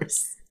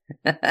universe.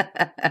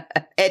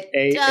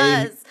 It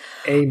does.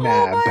 A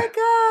mab. Oh my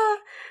god.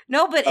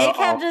 No, but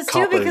ACAB does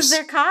too because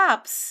they're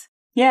cops.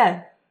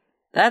 Yeah.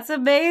 That's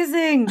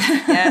amazing.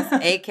 Yes,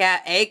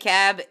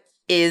 ACAB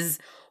is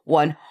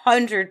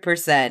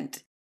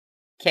 100%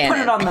 canon.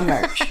 Put it on the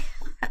merch.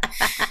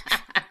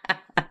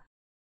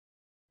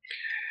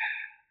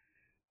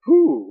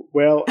 Whew.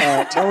 Well,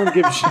 Tellen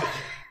gives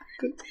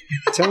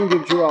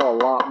you all a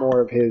lot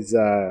more of his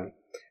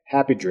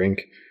happy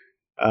drink.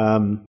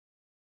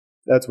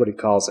 That's what he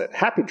calls it.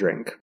 Happy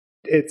drink.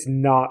 It's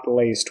not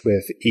laced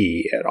with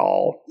E at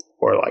all,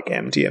 or like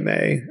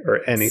MDMA or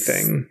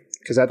anything,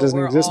 because that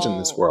doesn't exist in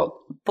this world.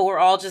 But we're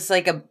all just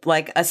like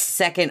a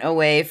second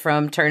away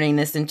from turning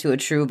this into a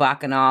true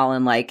bacchanal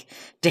and like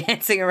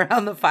dancing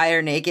around the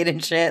fire naked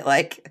and shit.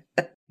 Like,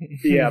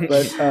 yeah,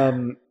 but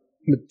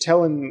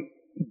Tellen,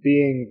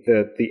 being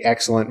the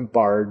excellent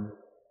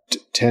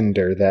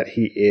bartender that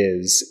he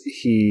is,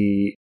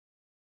 he,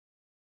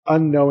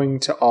 unknowing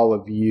to all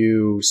of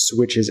you,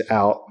 switches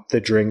out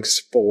the drinks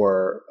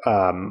for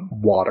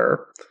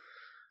water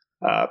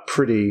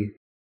pretty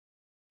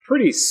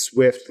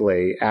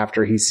swiftly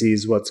after he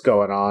sees what's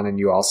going on, and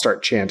you all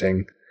start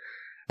chanting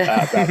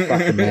about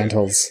fucking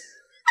mantles.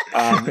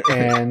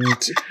 And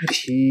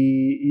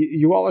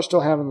you all are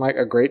still having like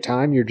a great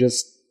time. You're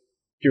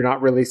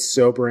not really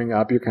sobering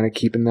up. You're kind of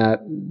keeping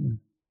that.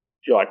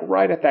 You're like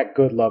right at that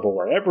good level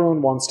where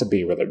everyone wants to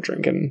be where they're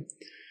drinking.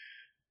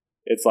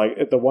 It's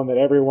like the one that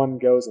everyone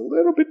goes a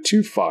little bit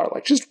too far,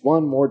 like just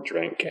one more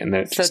drink, and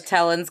then so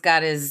Talon's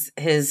got his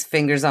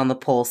fingers on the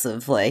pulse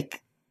of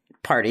like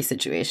party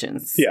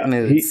situations. Yeah,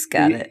 moods.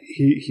 Got it.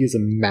 He's a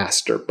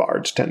master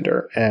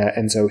bartender,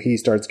 and so he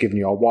starts giving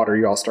you all water.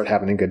 You all start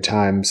having a good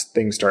times.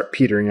 Things start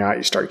petering out.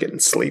 You start getting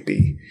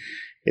sleepy.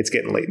 It's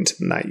getting late into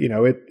the night. You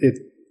know,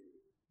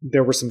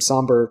 there were some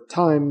somber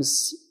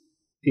times,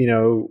 you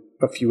know,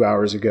 a few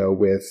hours ago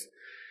with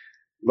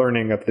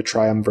learning of the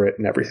triumvirate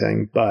and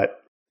everything, but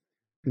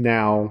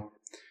now,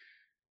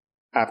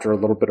 after a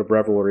little bit of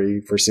revelry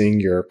for seeing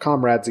your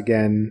comrades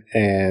again,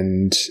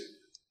 and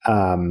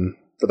for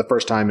the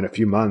first time in a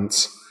few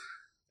months,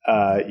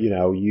 you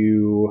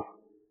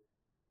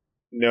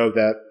know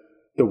that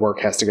the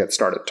work has to get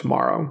started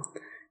tomorrow,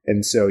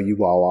 and so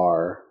you all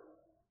are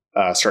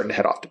starting to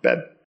head off to bed.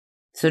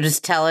 So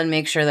just tell and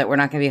make sure that we're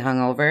not going to be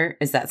hungover.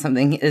 Is that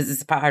something? Is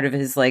this part of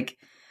his like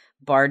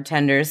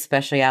bartender's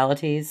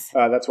specialities?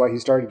 That's why he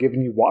started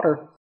giving you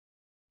water.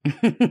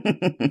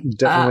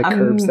 Definitely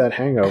curbs that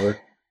hangover.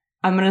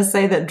 I'm going to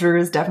say that Drew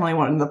is definitely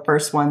one of the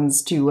first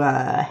ones to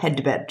head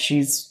to bed.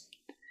 She's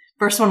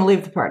first one to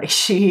leave the party.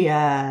 She is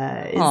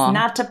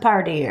not a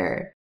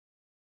partier.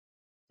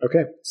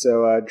 Okay,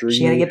 so Drew,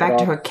 she got to get back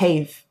to her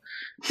cave.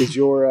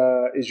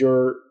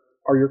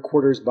 Are your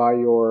quarters by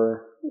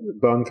your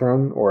bone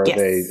throne, or are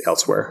they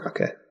elsewhere?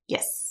 Okay.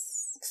 Yes.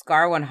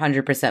 Scar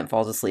 100%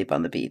 falls asleep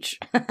on the beach.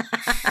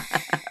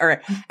 Or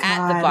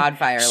at the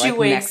bonfire. She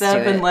wakes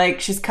up and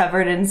like she's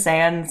covered in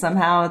sand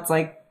somehow. It's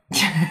like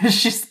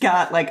she's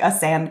got like a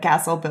sand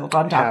castle built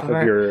on top of her.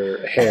 Half of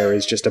your hair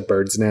is just a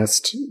bird's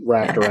nest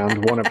wrapped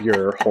around one of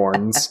your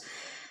horns.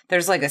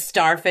 There's like a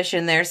starfish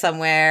in there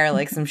somewhere,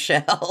 like some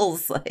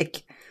shells.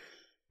 Like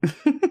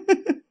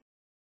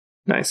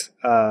nice.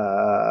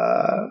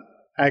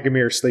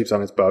 Agamir sleeps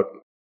on his boat.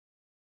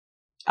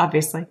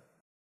 Obviously.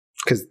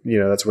 Because, you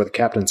know, that's where the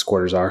captain's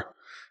quarters are.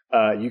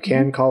 You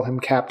can call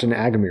him Captain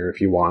Agamir if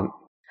you want.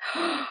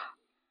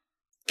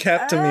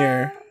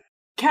 Captamir.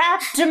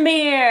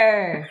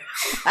 Captamir!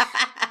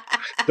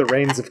 The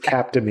reins of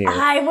Captamir.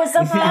 I was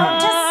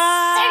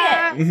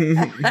about to sing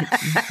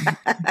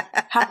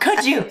it! How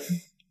could you?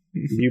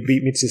 You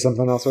beat me to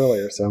something else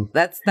earlier, so.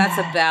 That's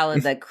a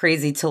ballad that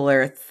Crazy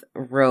Tillerth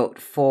wrote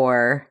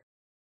for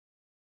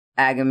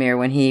Agamir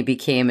when he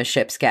became a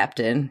ship's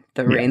captain.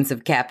 The reins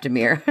of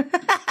Captamir.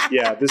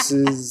 Yeah, this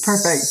is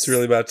perfect. It's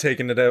really about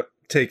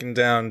taking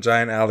down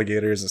giant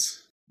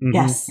alligators. Mm-hmm.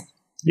 Yes.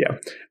 Yeah.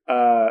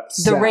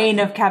 The reign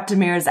of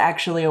Captamir is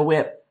actually a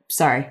whip.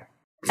 Sorry.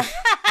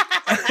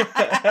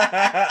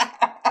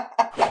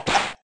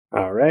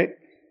 All right.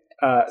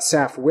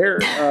 Saf, where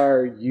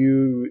are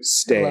you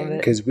staying?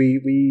 Because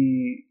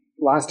we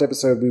last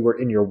episode we were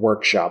in your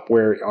workshop.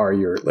 Where are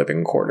your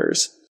living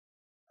quarters?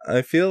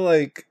 I feel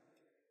like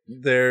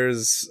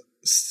there's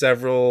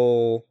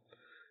several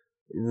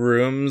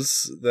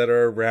rooms that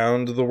are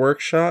around the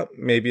workshop.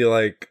 Maybe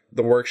like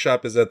the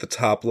workshop is at the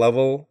top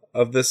level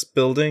of this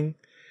building,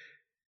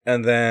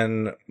 and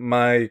then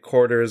my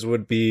quarters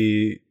would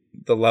be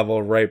the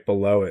level right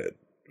below it,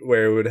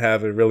 where it would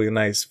have a really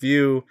nice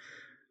view,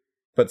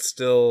 but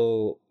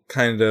still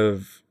kind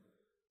of...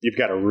 You've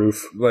got a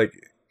roof. Like,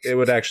 it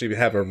would actually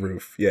have a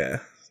roof,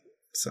 yeah.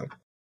 So.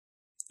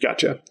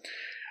 Gotcha.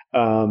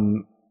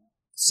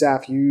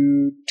 Saf,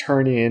 you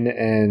turn in,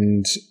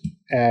 and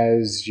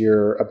as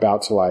you're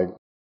about to like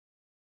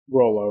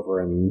roll over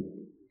and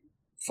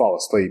fall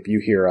asleep,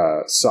 you hear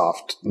a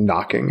soft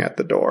knocking at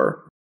the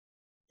door.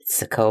 It's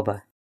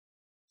Sakoba.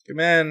 Come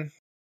in.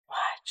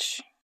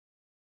 Watch.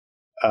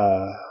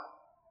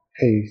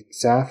 Hey,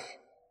 Saf,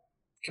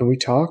 can we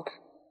talk?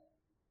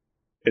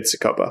 It's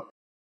Sakoba.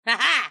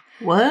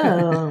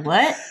 Whoa,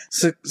 what?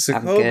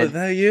 Sakoba,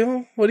 that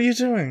you? What are you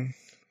doing?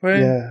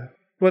 Yeah.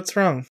 What's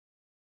wrong?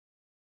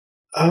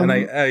 And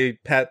I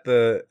pat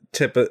the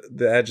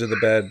edge of the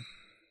bed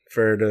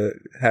for her to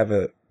have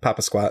a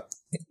papa squat.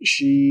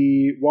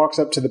 She walks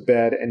up to the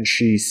bed and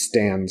she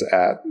stands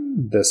at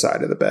the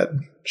side of the bed.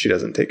 She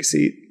doesn't take a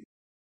seat.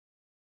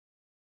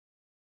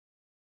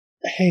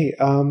 Hey,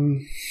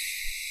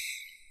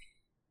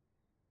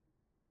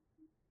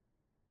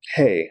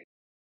 Hey,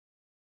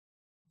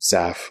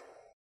 Saf.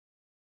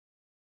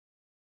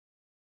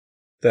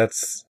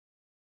 That's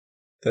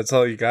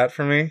all you got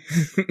for me?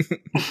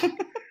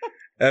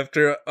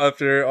 After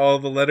all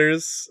the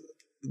letters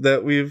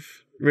that we've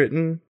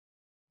written?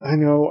 I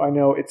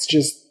know. It's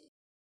just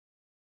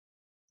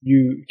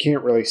you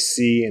can't really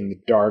see in the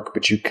dark,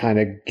 but you kind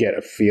of get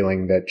a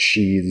feeling that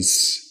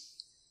she's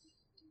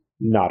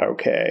not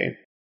okay.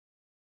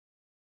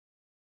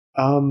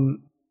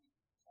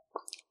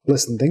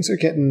 Listen, things are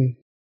getting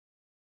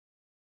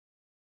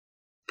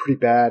pretty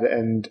bad,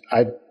 and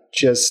I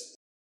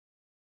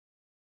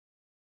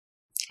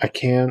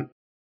can't.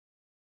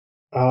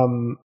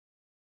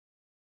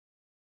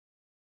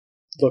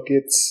 Look,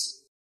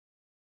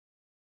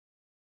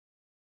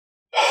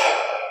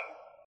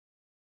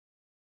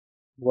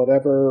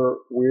 whatever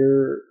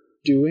we're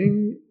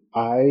doing,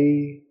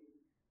 I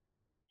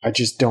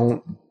just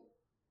don't.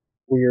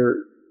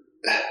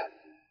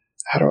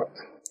 I don't.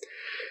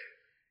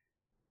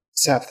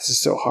 Seth, this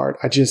is so hard.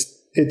 I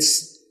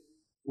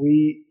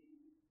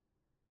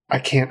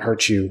can't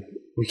hurt you.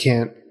 We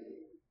can't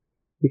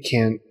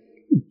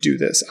do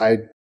this.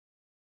 I'm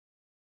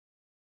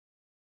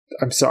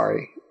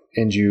sorry.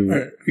 And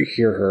you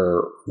hear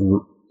her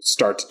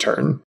start to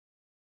turn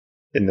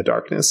in the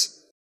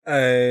darkness.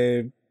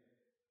 I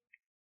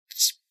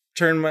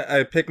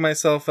pick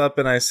myself up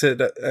and I sit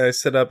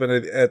up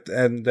and at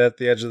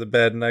the edge of the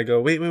bed and I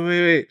go,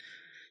 wait.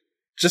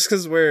 Just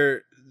because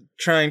we're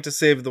trying to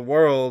save the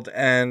world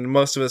and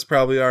most of us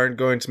probably aren't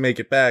going to make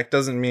it back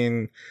doesn't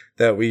mean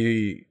that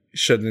we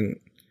shouldn't,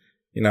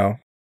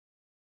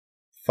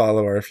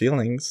 follow our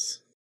feelings.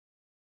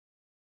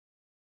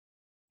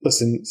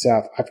 Listen,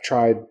 Saf, I've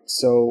tried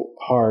so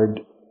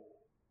hard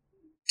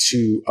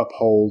to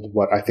uphold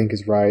what I think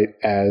is right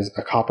as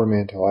a copper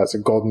mantle, as a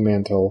golden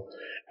mantle,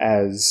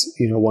 as,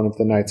 one of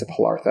the Knights of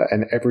Halartha.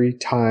 And every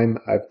time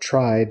I've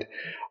tried,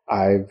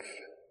 I've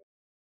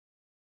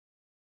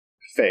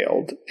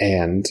failed.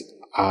 And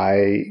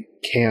I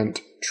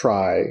can't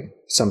try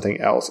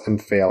something else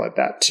and fail at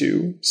that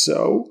too.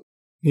 So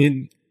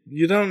you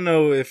don't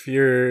know if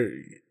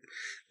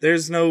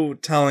there's no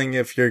telling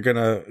if you're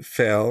gonna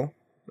fail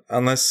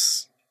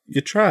unless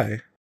you try.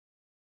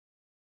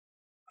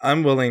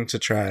 I'm willing to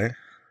try.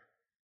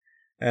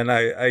 And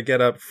I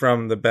get up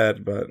from the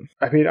bed, but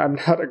I'm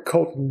not a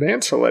golden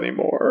mantle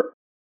anymore.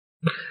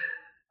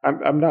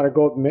 I'm not a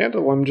golden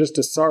mantle. I'm just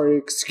a sorry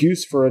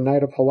excuse for a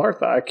Knight of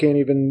Halartha. I can't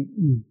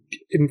even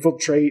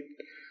infiltrate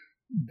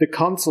the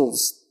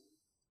consul's,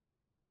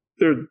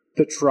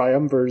 the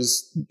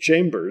triumvir's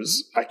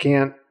chambers. I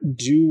can't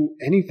do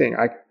anything.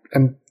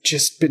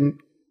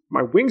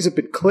 My wings have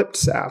been clipped,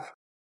 Saf.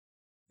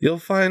 You'll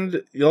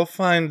find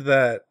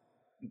that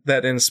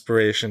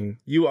inspiration.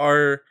 You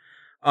are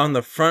on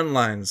the front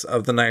lines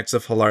of the Knights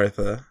of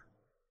Halartha.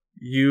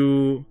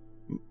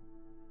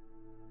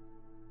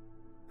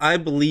 I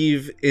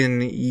believe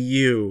in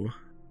you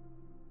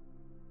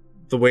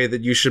the way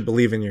that you should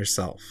believe in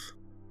yourself.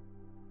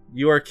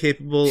 You are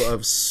capable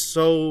of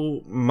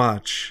so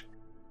much.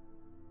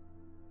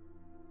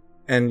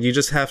 And you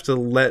just have to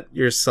let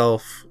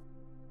yourself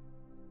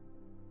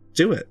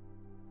do it.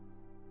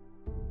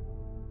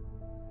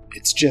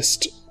 It's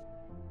just,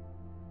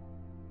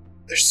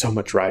 there's so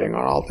much riding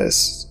on all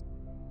this.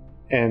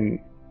 And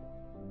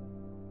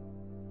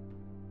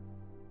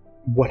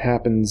what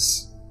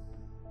happens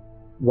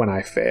when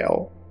I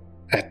fail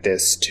at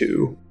this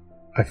too?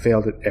 I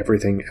failed at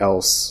everything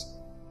else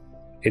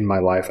in my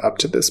life up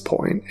to this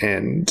point,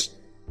 and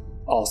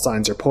all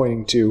signs are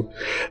pointing to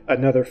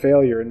another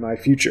failure in my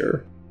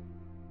future.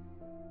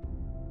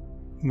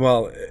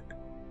 Well,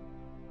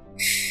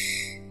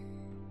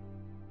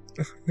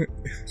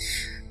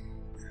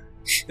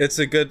 it's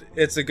a good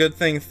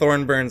thing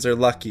Thornburns are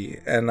lucky,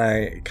 and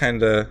I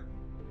kind of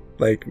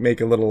make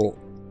a little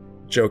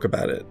joke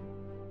about it.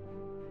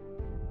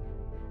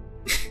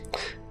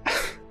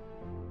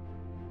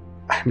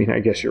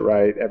 I guess you're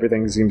right.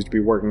 Everything seems to be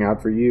working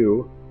out for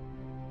you.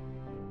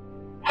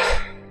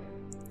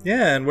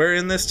 Yeah, and we're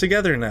in this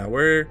together now.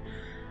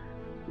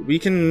 We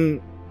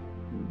can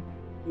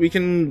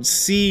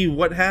see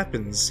what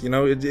happens.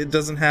 It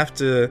doesn't have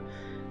to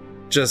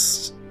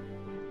just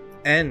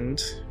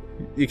end.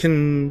 You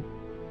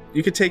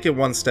could take it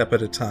one step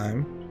at a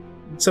time.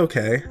 It's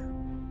okay.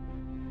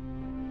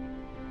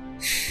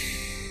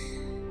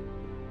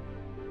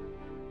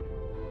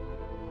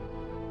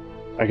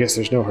 I guess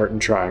there's no hurt in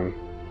trying.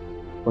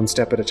 One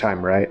step at a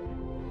time, right?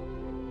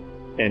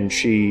 And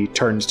she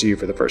turns to you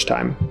for the first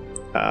time.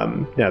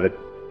 Now that,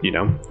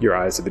 your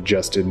eyes have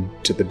adjusted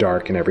to the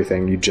dark and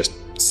everything, you just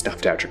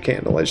snuffed out your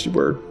candle as you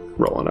were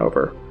rolling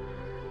over.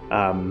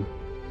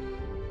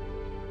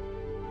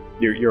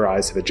 Your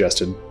eyes have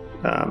adjusted,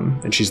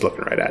 and she's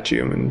looking right at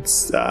you, and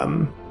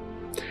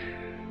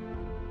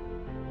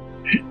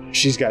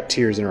she's got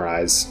tears in her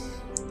eyes,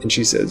 and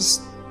she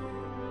says,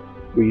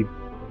 "We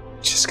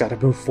just gotta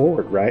move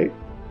forward, right?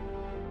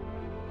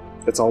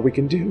 That's all we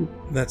can do."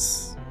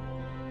 That's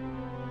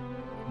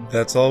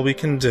all we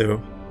can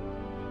do.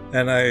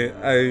 And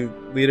I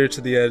lead her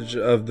to the edge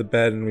of the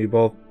bed, and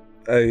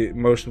I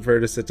motion for her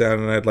to sit down,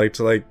 and I'd like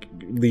to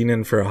lean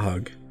in for a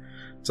hug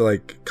to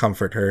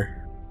comfort her.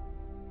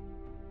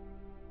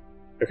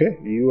 Okay,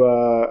 you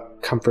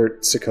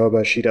comfort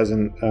Sokoba. She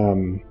doesn't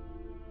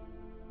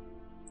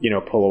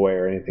pull away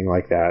or anything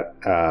like that.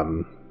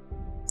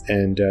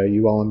 And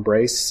you all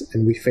embrace,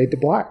 and we fade to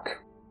black.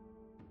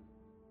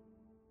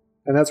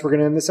 And that's where we're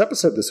going to end this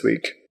episode this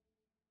week.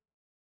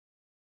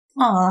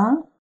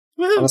 Aww.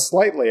 On a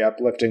slightly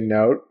uplifting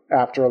note,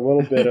 after a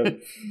little bit of,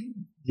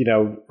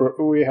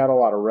 we had a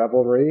lot of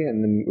revelry,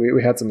 and then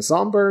we had some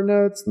somber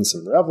notes and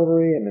some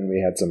revelry, and then we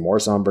had some more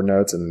somber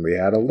notes, and we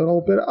had a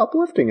little bit of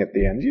uplifting at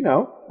the end,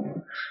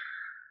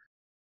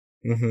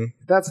 Mm-hmm.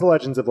 That's the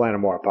Legends of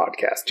Lanamora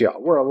podcast, y'all.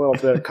 We're a little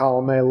bit of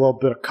column A, a little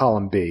bit of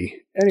column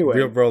B. Anyway.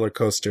 Real roller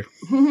coaster.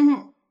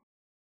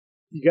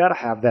 You got to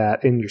have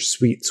that in your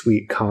sweet,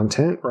 sweet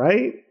content,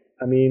 right?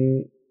 I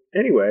mean,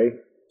 anyway.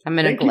 I'm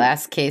in a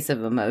glass case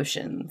of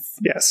emotions.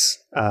 Yes.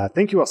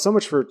 Thank you all so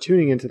much for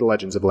tuning into the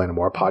Legends of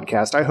Lanamore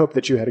podcast. I hope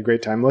that you had a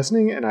great time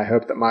listening, and I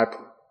hope that my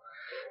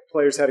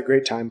players had a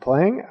great time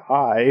playing.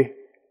 I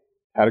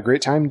had a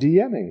great time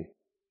DMing.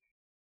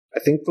 I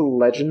think the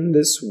legend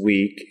this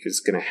week is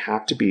going to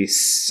have to be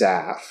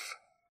Saf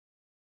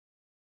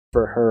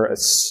for her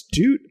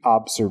astute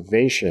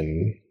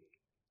observation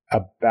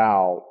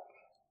about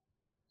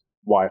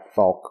why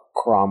Falk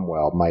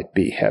Cromwell might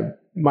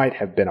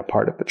have been a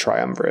part of the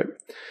triumvirate.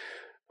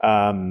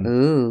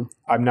 I'm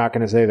not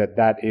going to say that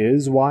that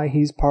is why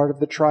he's part of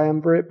the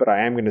triumvirate, but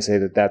I am going to say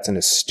that that's an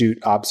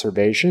astute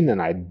observation,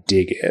 and I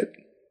dig it.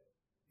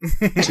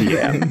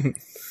 TM.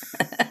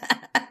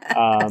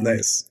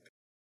 Nice.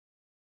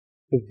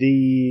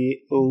 The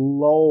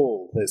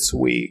lull this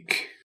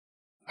week,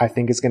 I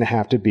think, is going to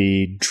have to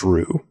be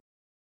Drew.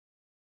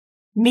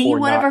 Me,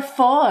 whatever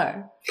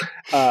for.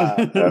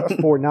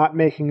 For not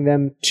making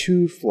them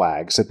two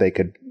flags that they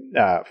could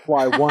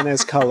fly one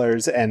as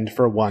colors and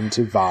for one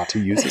to Va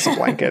to use as a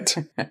blanket.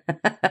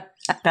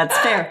 That's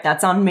fair.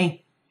 That's on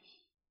me.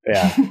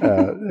 Yeah.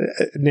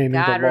 Naming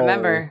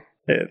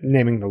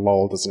the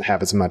lull doesn't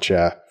have as much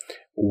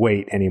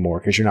weight anymore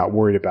because you're not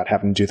worried about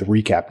having to do the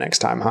recap next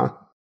time, huh?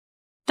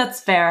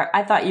 That's fair.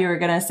 I thought you were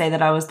going to say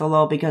that I was the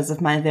lull because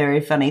of my very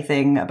funny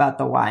thing about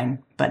the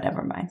wine, but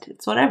never mind.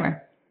 It's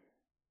whatever.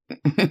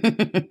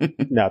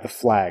 No, the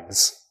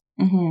flags.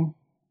 Mm-hmm.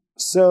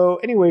 So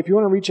anyway, if you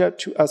want to reach out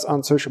to us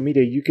on social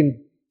media, you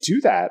can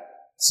do that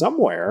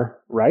somewhere,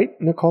 right,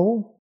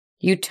 Nicole?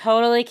 You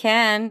totally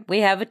can. We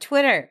have a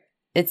Twitter.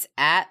 It's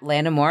at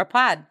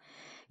LandamorPod.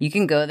 You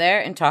can go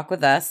there and talk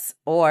with us,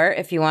 or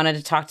if you wanted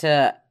to talk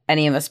to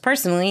any of us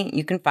personally,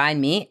 you can find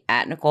me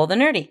at Nicole the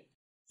Nerdy.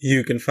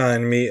 You can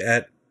find me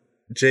at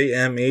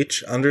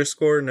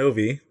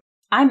JMH_Novi.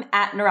 I'm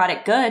at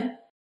Neurotic Good.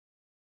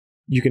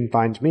 You can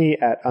find me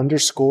at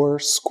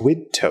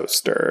 _Squid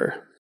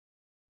Toaster.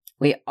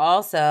 We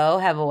also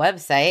have a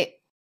website,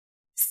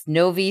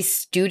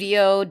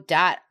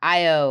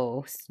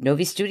 snovystudio.io.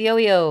 Snovy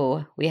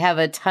Studio.io. We have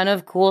a ton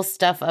of cool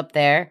stuff up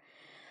there,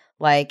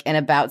 like an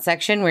about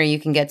section where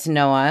you can get to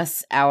know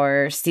us,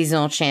 our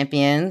seasonal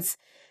champions.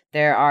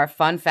 There are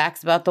fun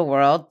facts about the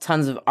world,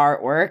 tons of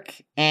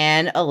artwork,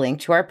 and a link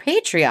to our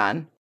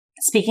Patreon.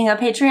 Speaking of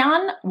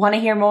Patreon, want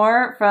to hear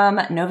more from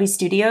Novi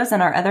Studios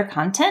and our other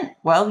content?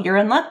 Well, you're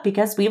in luck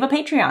because we have a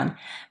Patreon.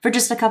 For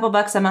just a couple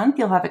bucks a month,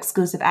 you'll have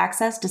exclusive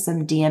access to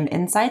some DM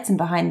insights and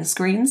behind the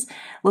screens,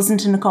 listen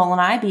to Nicole and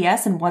I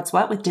BS and What's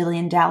What with Dilly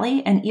and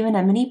Dally, and even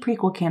a mini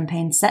prequel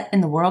campaign set in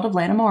the world of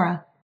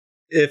Lanamora.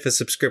 If a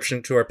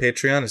subscription to our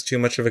Patreon is too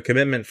much of a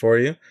commitment for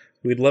you,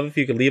 we'd love if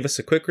you could leave us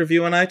a quick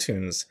review on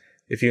iTunes.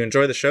 If you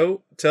enjoy the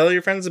show, tell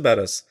your friends about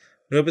us.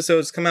 New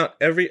episodes come out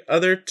every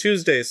other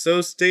Tuesday,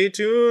 so stay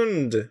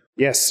tuned.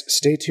 Yes,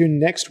 stay tuned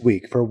next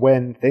week for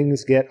when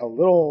things get a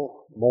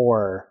little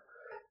more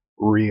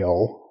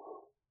real.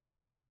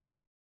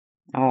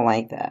 I don't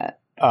like that.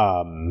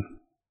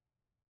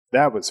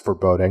 That was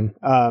foreboding.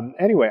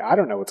 Anyway, I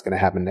don't know what's going to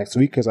happen next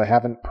week because I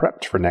haven't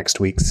prepped for next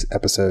week's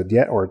episode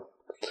yet,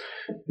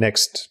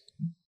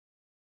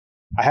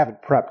 I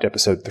haven't prepped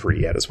episode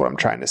 3 yet, is what I'm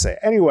trying to say.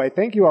 Anyway,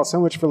 thank you all so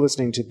much for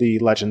listening to the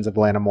Legends of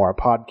Lanamora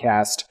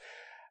podcast.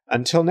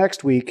 Until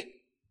next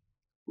week,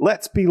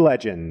 let's be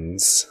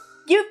legends.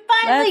 You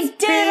finally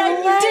did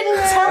it! You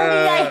didn't tell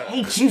me I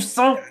hate you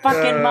so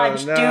fucking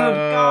much, dude.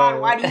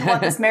 God, why do you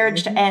want this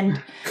marriage to end?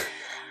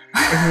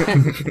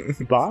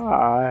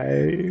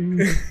 Bye.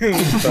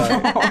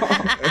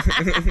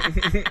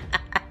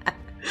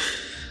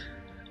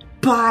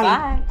 Bye.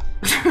 Bye.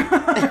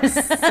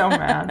 So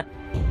mad.